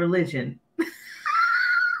against my religion.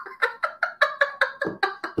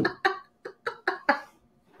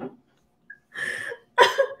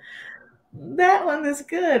 That one is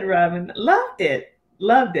good, Robin. Loved it.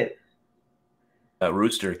 Loved it. That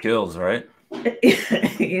rooster kills, right?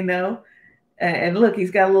 And look,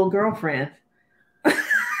 he's got a little girlfriend.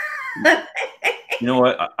 You know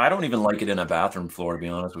what? I don't even like it in a bathroom floor, to be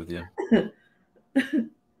honest with you.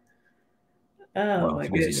 Oh, my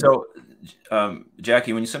goodness. So,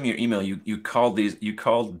 Jackie, when you sent me your email, you called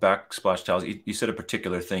backsplash tiles. You said a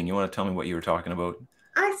particular thing. You want to tell me what you were talking about?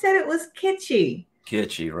 I said it was kitschy.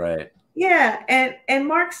 Kitschy, right? Yeah. And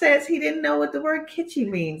Mark says he didn't know what the word kitschy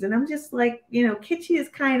means, and I'm just like, kitschy is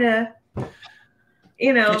kind of,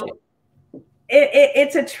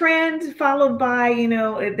 it's a trend followed by,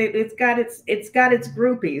 it's got its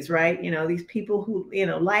groupies, right? These people who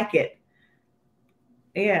like it.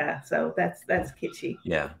 Yeah, so that's kitschy.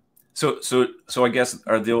 Yeah. So I guess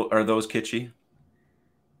are those kitschy?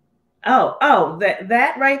 Oh,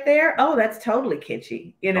 that right there. Oh, that's totally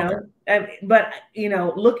kitschy. But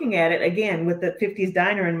looking at it again with the 50s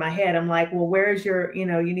diner in my head, I'm like, well, where's your, you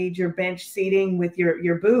need your bench seating with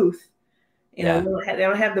your booth. They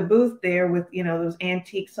don't have the booth there with those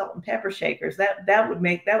antique salt and pepper shakers. That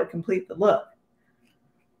would complete the look.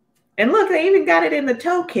 And look, they even got it in the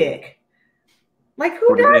toe kick. Like,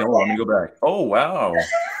 who does that? Let me go back. Oh, wow.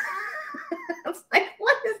 I was like,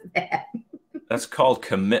 what is that? That's called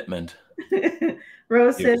commitment.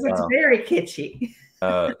 Rose says it's very kitschy.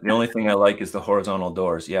 The only thing I like is the horizontal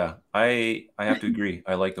doors. Yeah, I have to agree.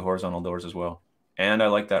 I like the horizontal doors as well. And I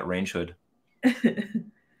like that range hood. Oh,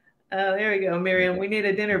 there we go, Miriam. We need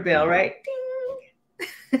a dinner bell, right?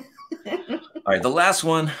 Ding. All right, the last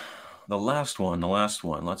one. Let's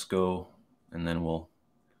go, and then we'll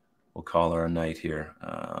call our night here.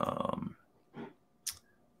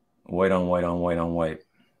 White on white on white on white.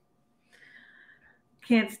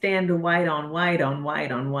 Can't stand the white on white on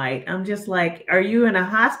white on white. I'm just like, are you in a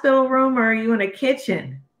hospital room or are you in a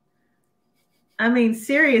kitchen? I mean,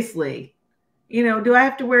 seriously. You know, do I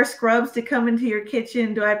have to wear scrubs to come into your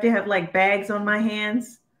kitchen? Do I have to have like bags on my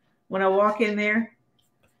hands when I walk in there?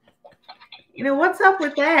 You know, what's up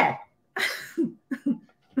with that?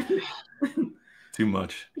 Too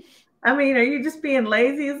much. I mean, are you just being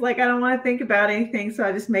lazy? It's like, I don't want to think about anything, so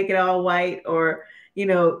I just make it all white. Or, you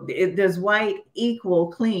know, does white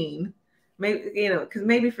equal clean? Maybe, you know, because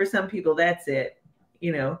maybe for some people that's it,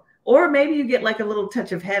 you know. Or maybe you get like a little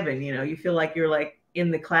touch of heaven, you know, you feel like you're like in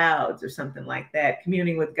the clouds or something like that,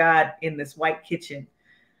 communing with God in this white kitchen.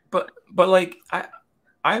 But like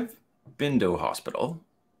I've been to a hospital.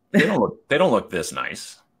 They don't look this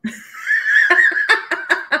nice.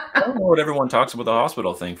 I don't know what everyone talks about the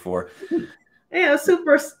hospital thing for. You know, it's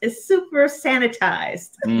super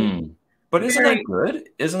sanitized. But isn't that good?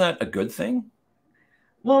 Isn't that a good thing?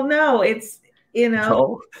 Well, no, it's, you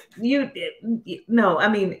know, no, I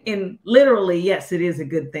mean, in literally, yes, it is a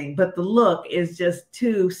good thing, but the look is just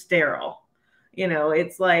too sterile. You know,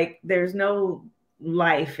 it's like there's no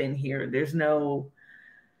life in here. There's no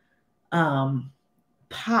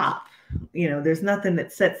pop. You know, there's nothing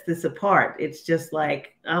that sets this apart. It's just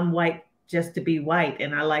like, I'm white just to be white,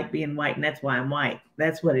 and I like being white, and that's why I'm white.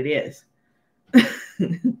 That's what it is.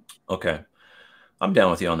 Okay. I'm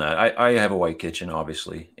down with you on that. I have a white kitchen,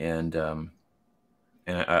 obviously, and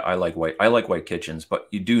I like white. I like white kitchens, but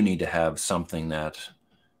you do need to have something that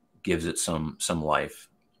gives it some life,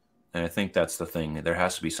 and I think that's the thing. There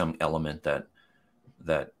has to be some element that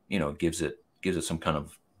you know gives it some kind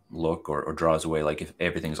of look or draws away. Like if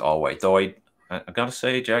everything's all white, though, I gotta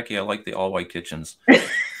say, Jackie, I like the all white kitchens.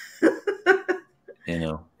 You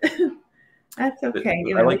know, that's okay.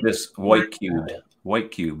 You I know, like this white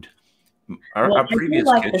cubed. Our previous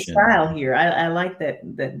I like kitchen. the style here. I like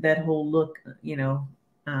that whole look. You know,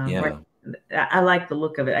 Yeah. I like the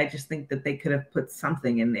look of it. I just think that they could have put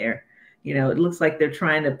something in there. You know, it looks like they're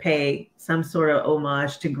trying to pay some sort of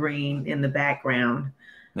homage to green in the background.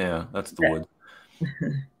 Yeah, that's the wood.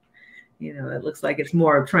 You know, it looks like it's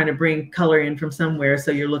more of trying to bring color in from somewhere.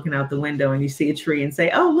 So you're looking out the window and you see a tree and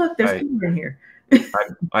say, "Oh, look, there's color in here."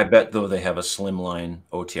 I bet, though, they have a slimline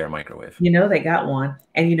OTR microwave. You know, they got one.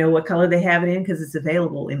 And you know what color they have it in? Because it's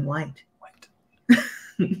available in white.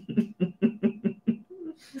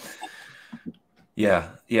 Yeah.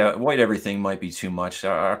 White everything might be too much.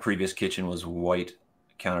 Our previous kitchen was white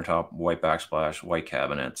countertop, white backsplash, white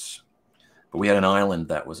cabinets. But we had an island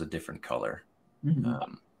that was a different color.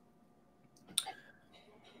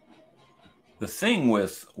 The thing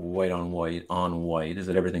with white on white is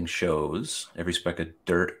that everything shows, every speck of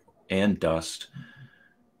dirt and dust.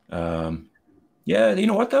 Yeah, you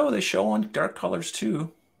know what, though? They show on dark colors,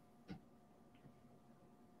 too.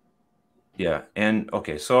 Yeah, and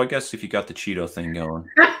okay, so I guess if you got the Cheeto thing going.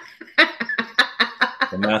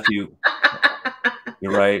 So Matthew,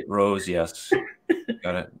 you're right. Rose, yes.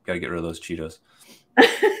 Gotta get rid of those Cheetos.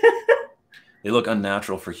 They look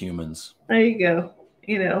unnatural for humans. There you go.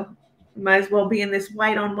 You know, might as well be in this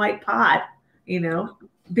white on white pot, you know.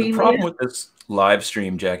 The problem with this live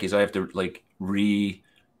stream, Jackie, is I have to I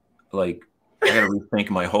gotta rethink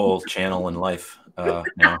my whole channel and life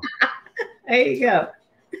now. There you go.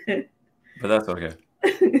 But that's okay.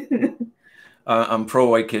 I'm pro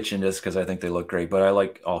white kitchen just because I think they look great, but I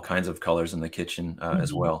like all kinds of colors in the kitchen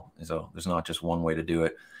as well. So there's not just one way to do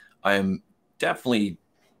it. I am definitely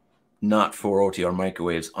not for OTR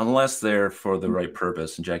microwaves unless they're for the right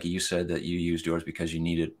purpose. And Jackie, you said that you used yours because you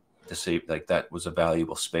needed to save, like that was a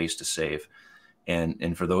valuable space to save.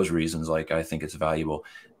 And for those reasons, like I think it's valuable.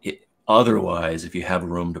 Otherwise, if you have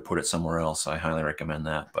room to put it somewhere else, I highly recommend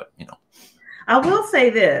that. But you know, I will say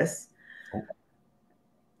this.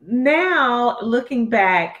 Now, looking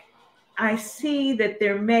back, I see that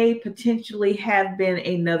there may potentially have been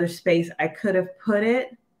another space I could have put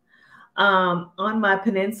it on my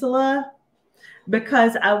peninsula,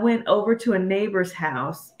 because I went over to a neighbor's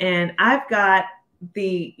house and I've got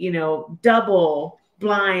the, you know, double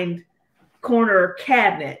blind corner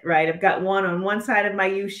cabinet, right? I've got one on one side of my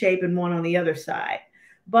U shape and one on the other side.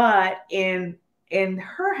 But in in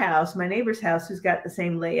her house, my neighbor's house, who's got the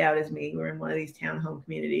same layout as me, we're in one of these townhome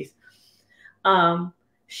communities.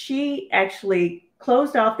 She actually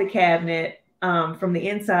closed off the cabinet from the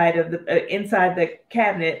inside of the inside the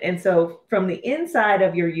cabinet, and so from the inside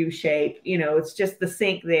of your U shape, it's just the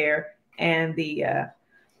sink there and the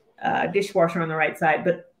dishwasher on the right side.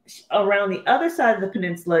 But around the other side of the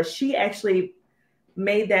peninsula, she actually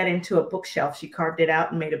made that into a bookshelf. She carved it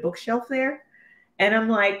out and made a bookshelf there. And I'm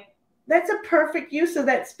like, that's a perfect use of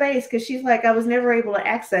that space, because she's like, I was never able to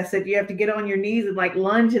access it. You have to get on your knees and like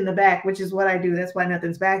lunge in the back, which is what I do. That's why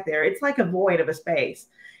nothing's back there. It's like a void of a space.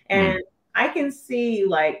 And I can see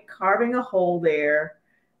like carving a hole there,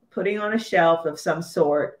 putting on a shelf of some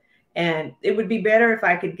sort. And it would be better if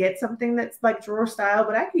I could get something that's like drawer style,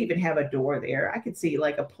 but I could even have a door there. I could see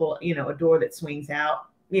like a pull, a door that swings out,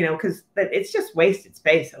 because it's just wasted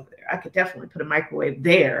space over there. I could definitely put a microwave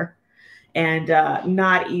there and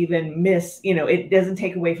not even miss, it doesn't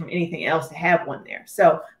take away from anything else to have one there.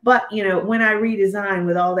 So, but, when I redesign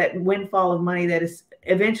with all that windfall of money that is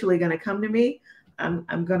eventually going to come to me,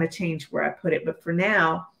 I'm going to change where I put it. But for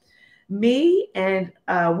now, me and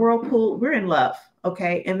Whirlpool, we're in love.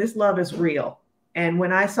 Okay. And this love is real. And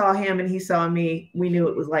when I saw him and he saw me, we knew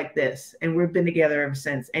it was like this. And we've been together ever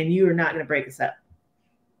since. And you are not going to break us up.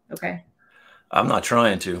 Okay. I'm not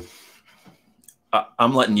trying to.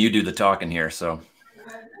 I'm letting you do the talking here. So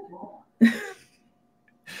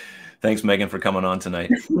thanks, Megan, for coming on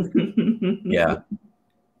tonight. Yeah.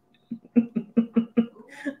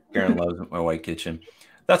 Karen loves my white kitchen.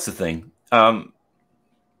 That's the thing.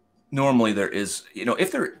 Normally there is,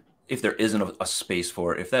 if there isn't a space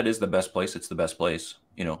for it, if that is the best place, it's the best place.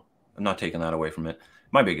 I'm not taking that away from it.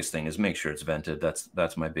 My biggest thing is make sure it's vented.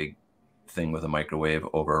 That's my big thing with a microwave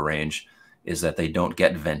over a range, is that they don't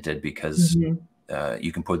get vented, because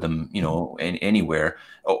you can put them, anywhere,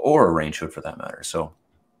 or a range hood for that matter. So,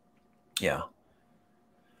 yeah.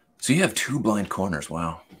 So you have 2 blind corners.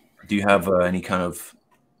 Wow. Do you have any kind of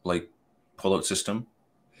like pull-out system?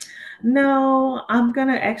 No, I'm going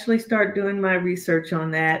to actually start doing my research on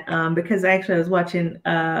that, because actually I was watching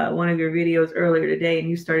one of your videos earlier today, and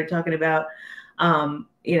you started talking about,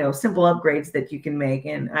 simple upgrades that you can make.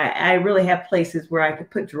 And I really have places where I could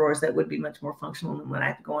put drawers that would be much more functional than what I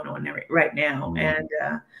have going on right now. And,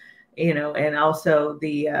 and also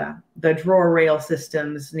the drawer rail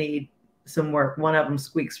systems need some work. One of them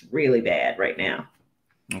squeaks really bad right now.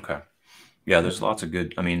 Okay. Yeah, there's lots of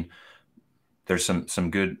good, there's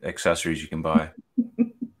some good accessories you can buy.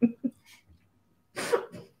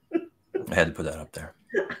 I had to put that up there.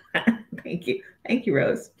 Thank you. Thank you,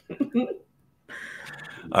 Rose.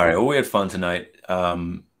 All right. Well, we had fun tonight. A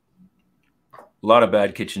lot of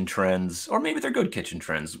bad kitchen trends, or maybe they're good kitchen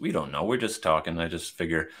trends. We don't know. We're just talking. I just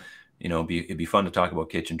figure, it'd be fun to talk about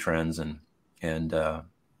kitchen trends and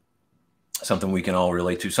something we can all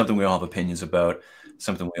relate to, something we all have opinions about,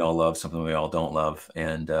 something we all love, something we all don't love.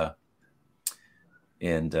 And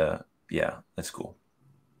yeah, that's cool.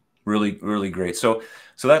 Really, really great. So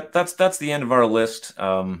that's the end of our list.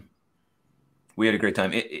 We had a great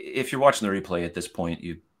time. If you're watching the replay at this point,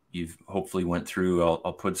 you've hopefully went through.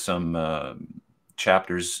 I'll put some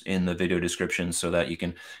chapters in the video description so that you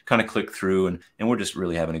can kind of click through, and we're just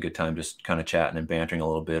really having a good time, just kind of chatting and bantering a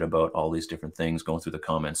little bit about all these different things, going through the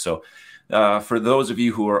comments. So for those of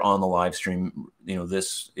you who are on the live stream,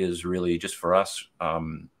 this is really just for us,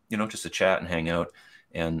 just to chat and hang out,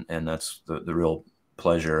 and that's the real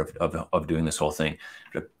pleasure of doing this whole thing.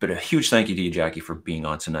 But a huge thank you to you, Jackie, for being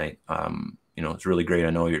on tonight. It's really great.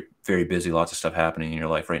 I know you're very busy, lots of stuff happening in your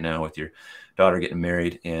life right now with your daughter getting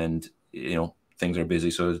married, and things are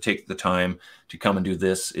busy. So to take the time to come and do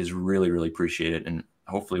this is really, really appreciated. And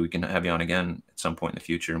hopefully we can have you on again at some point in the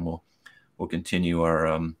future, and we'll continue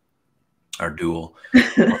our duel.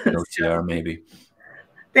 OTR maybe.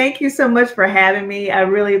 Thank you so much for having me. I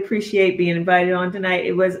really appreciate being invited on tonight.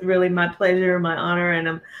 It was really my pleasure, my honor,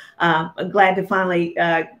 and I'm glad to finally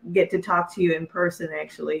get to talk to you in person,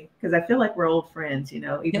 actually, because I feel like we're old friends,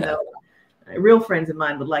 even though real friends of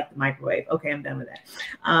mine would like the microwave. Okay, I'm done with that.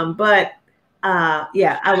 But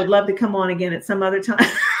I would love to come on again at some other time.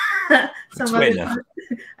 Time.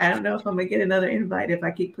 I don't know if I'm going to get another invite if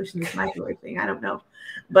I keep pushing this microwave thing. I don't know.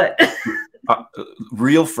 But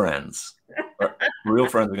real friends. Real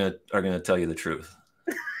friends are gonna tell you the truth.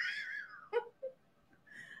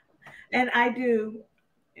 And I do,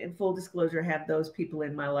 in full disclosure, have those people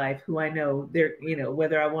in my life who I know they're,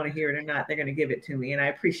 whether I want to hear it or not, they're going to give it to me, and I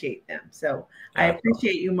appreciate them. So I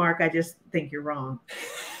appreciate you, Mark. I just think you're wrong.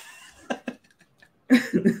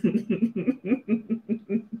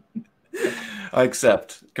 I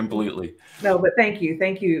accept completely. No, but thank you.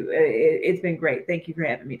 Thank you. It's been great. Thank you for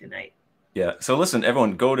having me tonight. Yeah. So listen,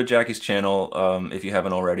 everyone, go to Jackie's channel if you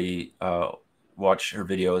haven't already. Watch her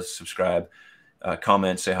videos, subscribe,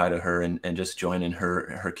 comment, say hi to her, and just join in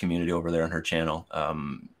her community over there on her channel.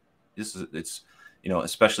 It's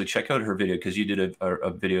especially check out her video because you did a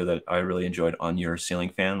video that I really enjoyed on your ceiling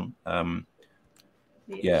fan.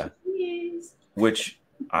 Yeah, which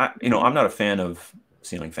I'm not a fan of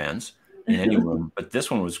ceiling fans in any room, but this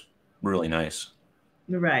one was really nice.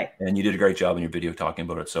 Right. And you did a great job in your video talking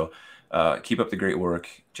about it. So keep up the great work,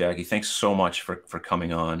 Jackie. Thanks so much for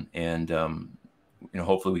coming on. And,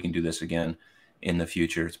 hopefully we can do this again in the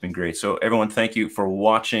future. It's been great. So everyone, thank you for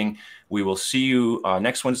watching. We will see you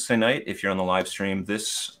next Wednesday night if you're on the live stream.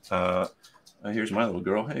 This, here's my little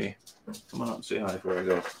girl. Hey, come on up and say hi before I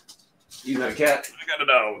go. You got a cat? I got a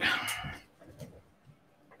dog.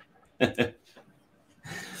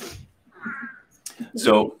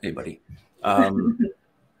 So, hey, buddy.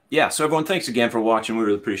 Yeah, so everyone, thanks again for watching. We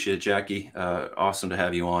really appreciate it, Jackie. Awesome to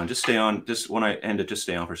have you on. Just stay on. Just when I end it, just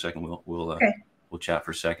stay on for a second. We'll chat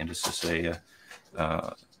for a second, just to say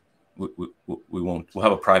we'll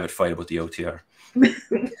have a private fight about the OTR.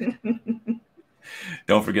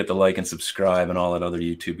 Don't forget to like and subscribe and all that other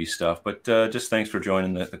YouTube-y stuff. But just thanks for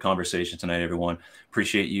joining the conversation tonight, everyone.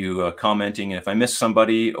 Appreciate you commenting. And if I missed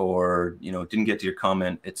somebody or didn't get to your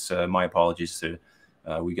comment, it's my apologies.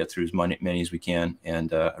 We get through as many as we can,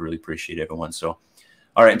 and I really appreciate everyone. So,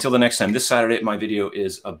 all right, until the next time. This Saturday, my video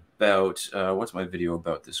is about what's my video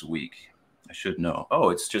about this week? I should know. Oh,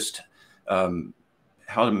 it's just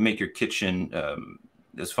how to make your kitchen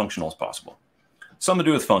as functional as possible. Something to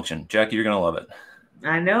do with function. Jackie, you're gonna love it.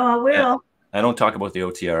 I know I will. Yeah. I don't talk about the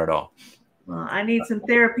OTR at all. Well, I need some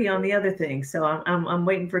therapy on the other thing, so I'm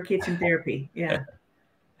waiting for kitchen therapy. Yeah.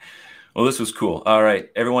 Well, this was cool. All right,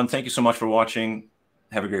 everyone, thank you so much for watching.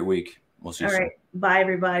 Have a great week. We'll see you soon. All right. Bye,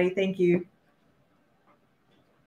 everybody. Thank you.